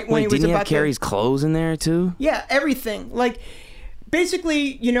right when Wait, he was didn't he about have Carrie's clothes in there too? yeah, everything. Like,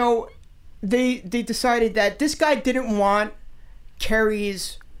 basically, you know, they decided that this guy didn't want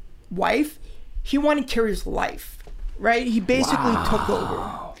Carrie's wife. He wanted Carrie's life, right? He basically took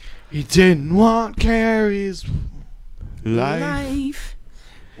over. He didn't want Carrie's life.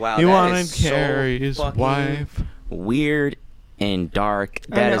 Wow, He that wanted is so Carrie's fucking wife. weird and dark.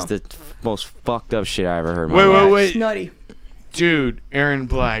 I That know. is the most fucked up shit I ever heard in my life. Wait. It's nutty. Dude, Aaron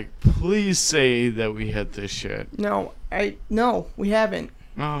Black, please say that we hit this shit. No, we haven't.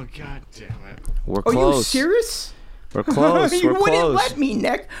 Oh, god damn it. We're Are close. you serious? We're close. You We're wouldn't close. let me,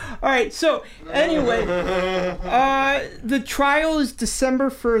 Nick. All right, so anyway, the trial is December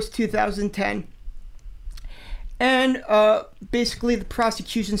 1st, 2010. And basically the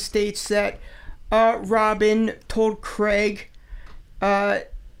prosecution states that Robin told Craig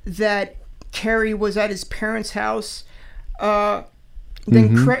that Carrie was at his parents' house. Then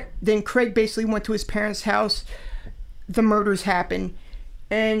Craig basically went to his parents' house. The murders happened.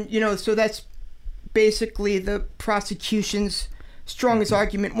 And, you know, so that's basically the prosecution's strongest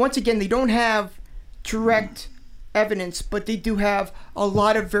argument. Once again, they don't have direct evidence, but they do have a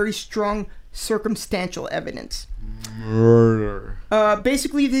lot of very strong circumstantial evidence. Murder.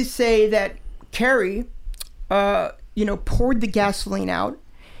 Basically, they say that Carrie, poured the gasoline out.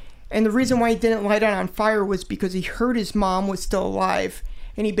 And the reason why he didn't light it on fire was because he heard his mom was still alive.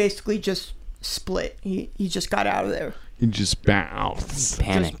 And he basically just split. He just got out of there. He just bounced.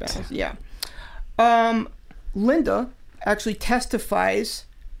 Panicked. Just bounced, yeah. Linda actually testifies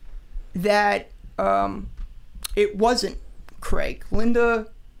that it wasn't Craig. Linda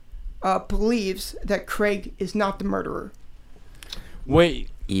believes that Craig is not the murderer. Wait.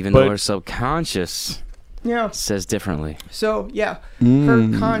 Even But- though her subconscious Yeah. says differently. So, yeah, her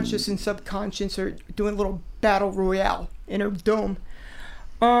conscious and subconscious are doing a little battle royale in her dome.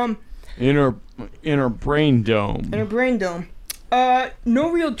 In her brain dome. In her brain dome.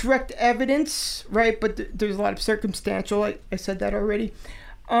 No real direct evidence, right? But there's a lot of circumstantial. I said that already.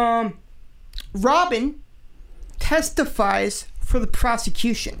 Robin testifies for the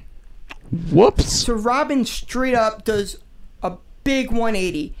prosecution. Whoops. So Robin straight up does a big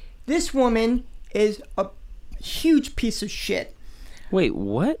 180. This woman is a huge piece of shit. Wait,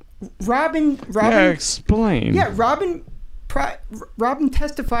 what? Robin. Yeah, explain. Yeah, Robin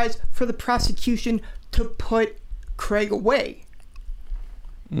testifies for the prosecution to put Craig away.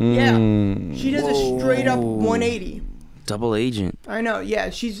 Yeah, she does a straight up 180. Double agent. I know. Yeah,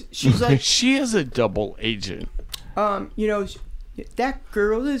 she's like, She is a double agent. that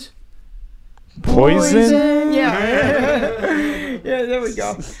girl is Poison? Yeah. Yeah, there we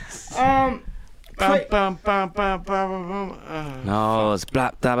go. Craig- No, it's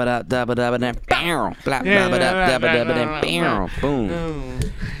blap dabba da dabba dabba da bow. Blap dabba da dabba dabba da bow. Boom.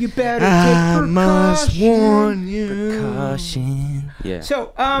 You better I take must precaution. warn you. Caution. Yeah. So,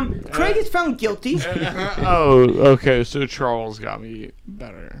 Craig is found guilty. Oh, okay. So Charles got me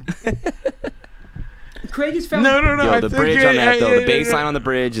better. Craig has found. No. Yo, the bridge on that though, the bass yeah. line on the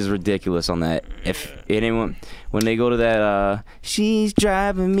bridge is ridiculous on that. If anyone, when they go to that, she's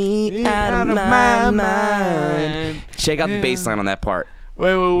driving me out of my mind. Check out the bass line on that part.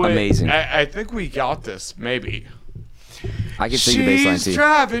 Wait. Amazing. I think we got this. Maybe. I can sing the bass line She's too.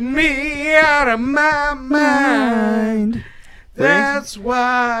 driving me out of my mind. That's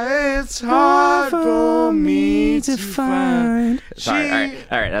why it's hard for me to find. Sorry,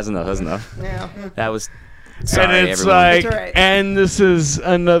 all right, that's enough. Yeah. That was. Sorry, And it's everyone. like, It's all right. and this is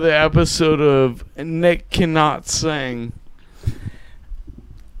another episode of Nick Cannot Sing.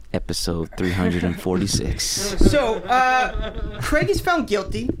 Episode 346. So, Craig is found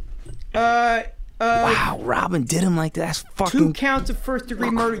guilty. Wow, Robin did him like that. That's 2 fucking counts of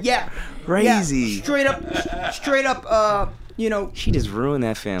first-degree murder. Yeah. crazy. Yeah. Straight up. You know, She just ruined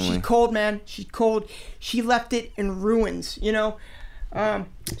that family. she's cold, man. She's cold. She left it in ruins. You know.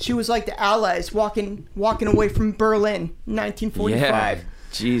 She was like the Allies walking away from Berlin, 1945. Yeah,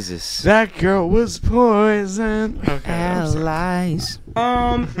 Jesus. That girl was poison. Okay, I'm sorry.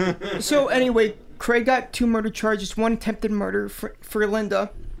 Allies. So anyway, Craig got 2 murder charges, 1 attempted murder for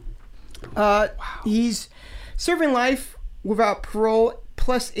Linda. He's serving life without parole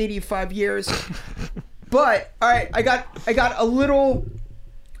plus 85 years. But all right, I got a little.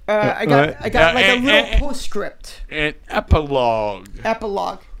 I got like a little postscript. An epilogue.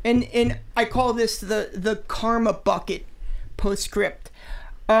 And I call this the karma bucket postscript.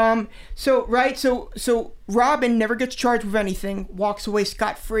 So Robin never gets charged with anything, walks away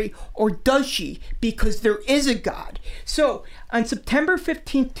scot-free, or does she? Because there is a God. So on September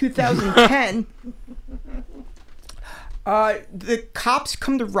 15th, 2010, the cops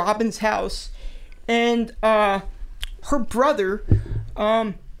come to Robin's house, and her brother,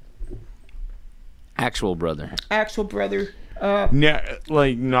 Actual brother. Yeah,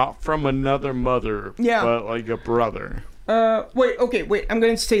 like not from another mother, Yeah. but like a brother. Wait, I'm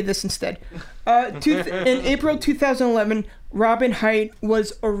going to say this instead. In April 2011, Robin Height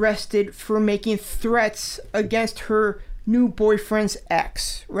was arrested for making threats against her new boyfriend's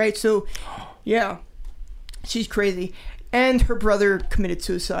ex, right? So, yeah, she's crazy. And her brother committed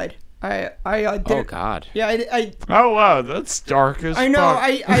suicide. I did. Oh God. Yeah, I Oh wow, that's dark as I know.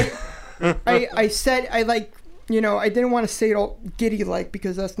 fuck. I said I like, you know, I didn't want to say it all giddy like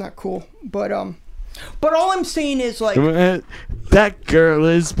because that's not cool. But all I'm saying is like That girl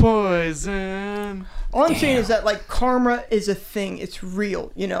is poison. all I'm saying is that like karma is a thing. It's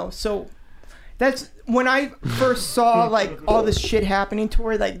real, you know. So that's when I first saw like all this shit happening to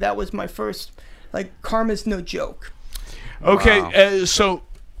her. Like that was my first like karma's no joke. Okay, so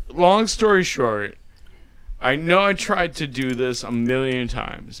long story short, I know I tried to do this a million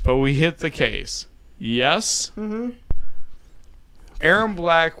times, but we hit the case. Yes? Mm-hmm. Aaron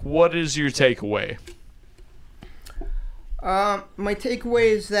Black, what is your takeaway? My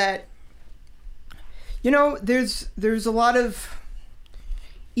takeaway is that, you know, there's a lot of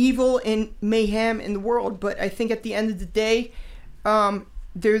evil and mayhem in the world, but I think at the end of the day,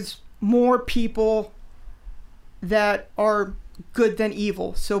 there's more people that are good than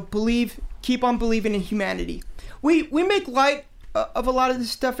evil. So keep on believing in humanity. We make light of a lot of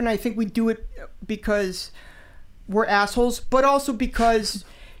this stuff, and I think we do it because we're assholes, but also because,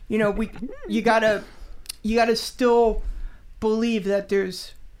 you know, you gotta still believe that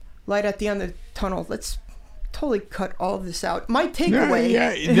there's light at the end of the tunnel. Let's totally cut all of this out. My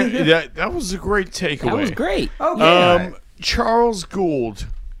takeaway. That was a great takeaway. That was great. Okay. Charles Goold,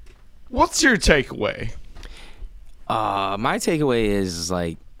 what's your takeaway? My takeaway is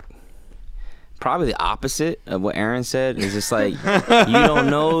like probably the opposite of what Aaron said. It's just like you don't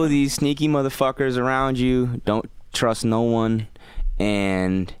know these sneaky motherfuckers around you. Don't trust no one,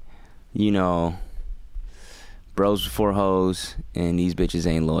 and you know, bros before hoes, and these bitches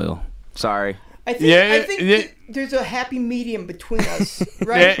ain't loyal. Sorry. I think there's a happy medium between us,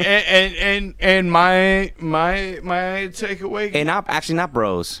 right? And my takeaway. And not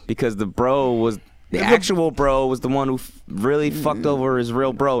bros, because the bro was the actual bro was the one who really fucked over his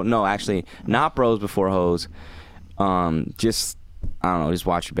real bro. No, actually, not bros before hoes. Just I don't know. Just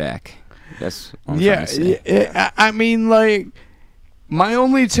watch your back. That's what I'm trying to say. I mean, like, my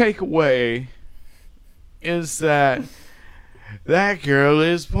only takeaway is that girl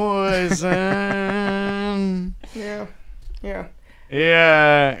is poison. Yeah.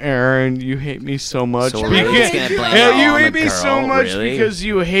 Yeah, Aaron, you hate me so much. So we're just gonna blame it all you on hate the me so girl, much really? because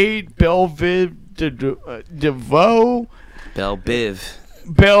you hate Belle Biv DeVoe. Belle Biv.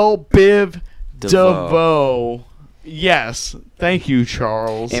 Belle Biv DeVoe. DeVoe. Yes, thank you,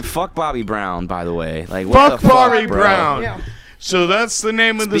 Charles. And fuck Bobby Brown, by the way. Like, what Fuck the Bobby fuck, bro? Brown. Yeah. So that's the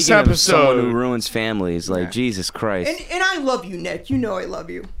name of this Speaking of someone who episode. ruins families, like Jesus Christ. And I love you, Nick. You know I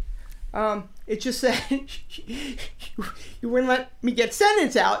love you. It's just that you wouldn't let me get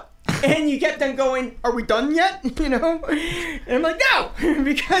sentence out, and you kept on going, "Are we done yet?" You know, and I'm like, "No,"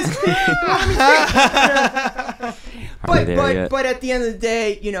 because you let me but at the end of the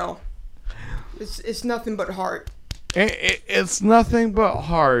day, you know, it's nothing but heart. It's nothing but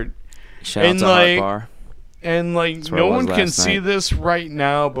heart. Shout out to Heart Bar. And like where no I was one can last see night. this right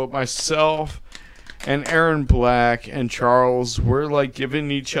now, but myself and Aaron Black and Charles, we're like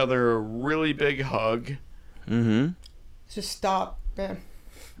giving each other a really big hug. Mm-hmm. Just stop, man.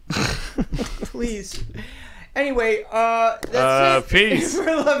 Please. Anyway, that's it. Peace. For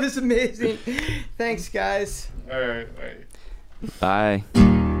love is amazing. Thanks, guys. All right, bye. Bye.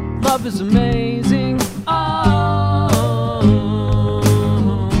 Love is amazing. Oh,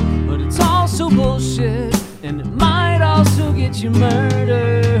 but it's also bullshit, and it might also get you murdered.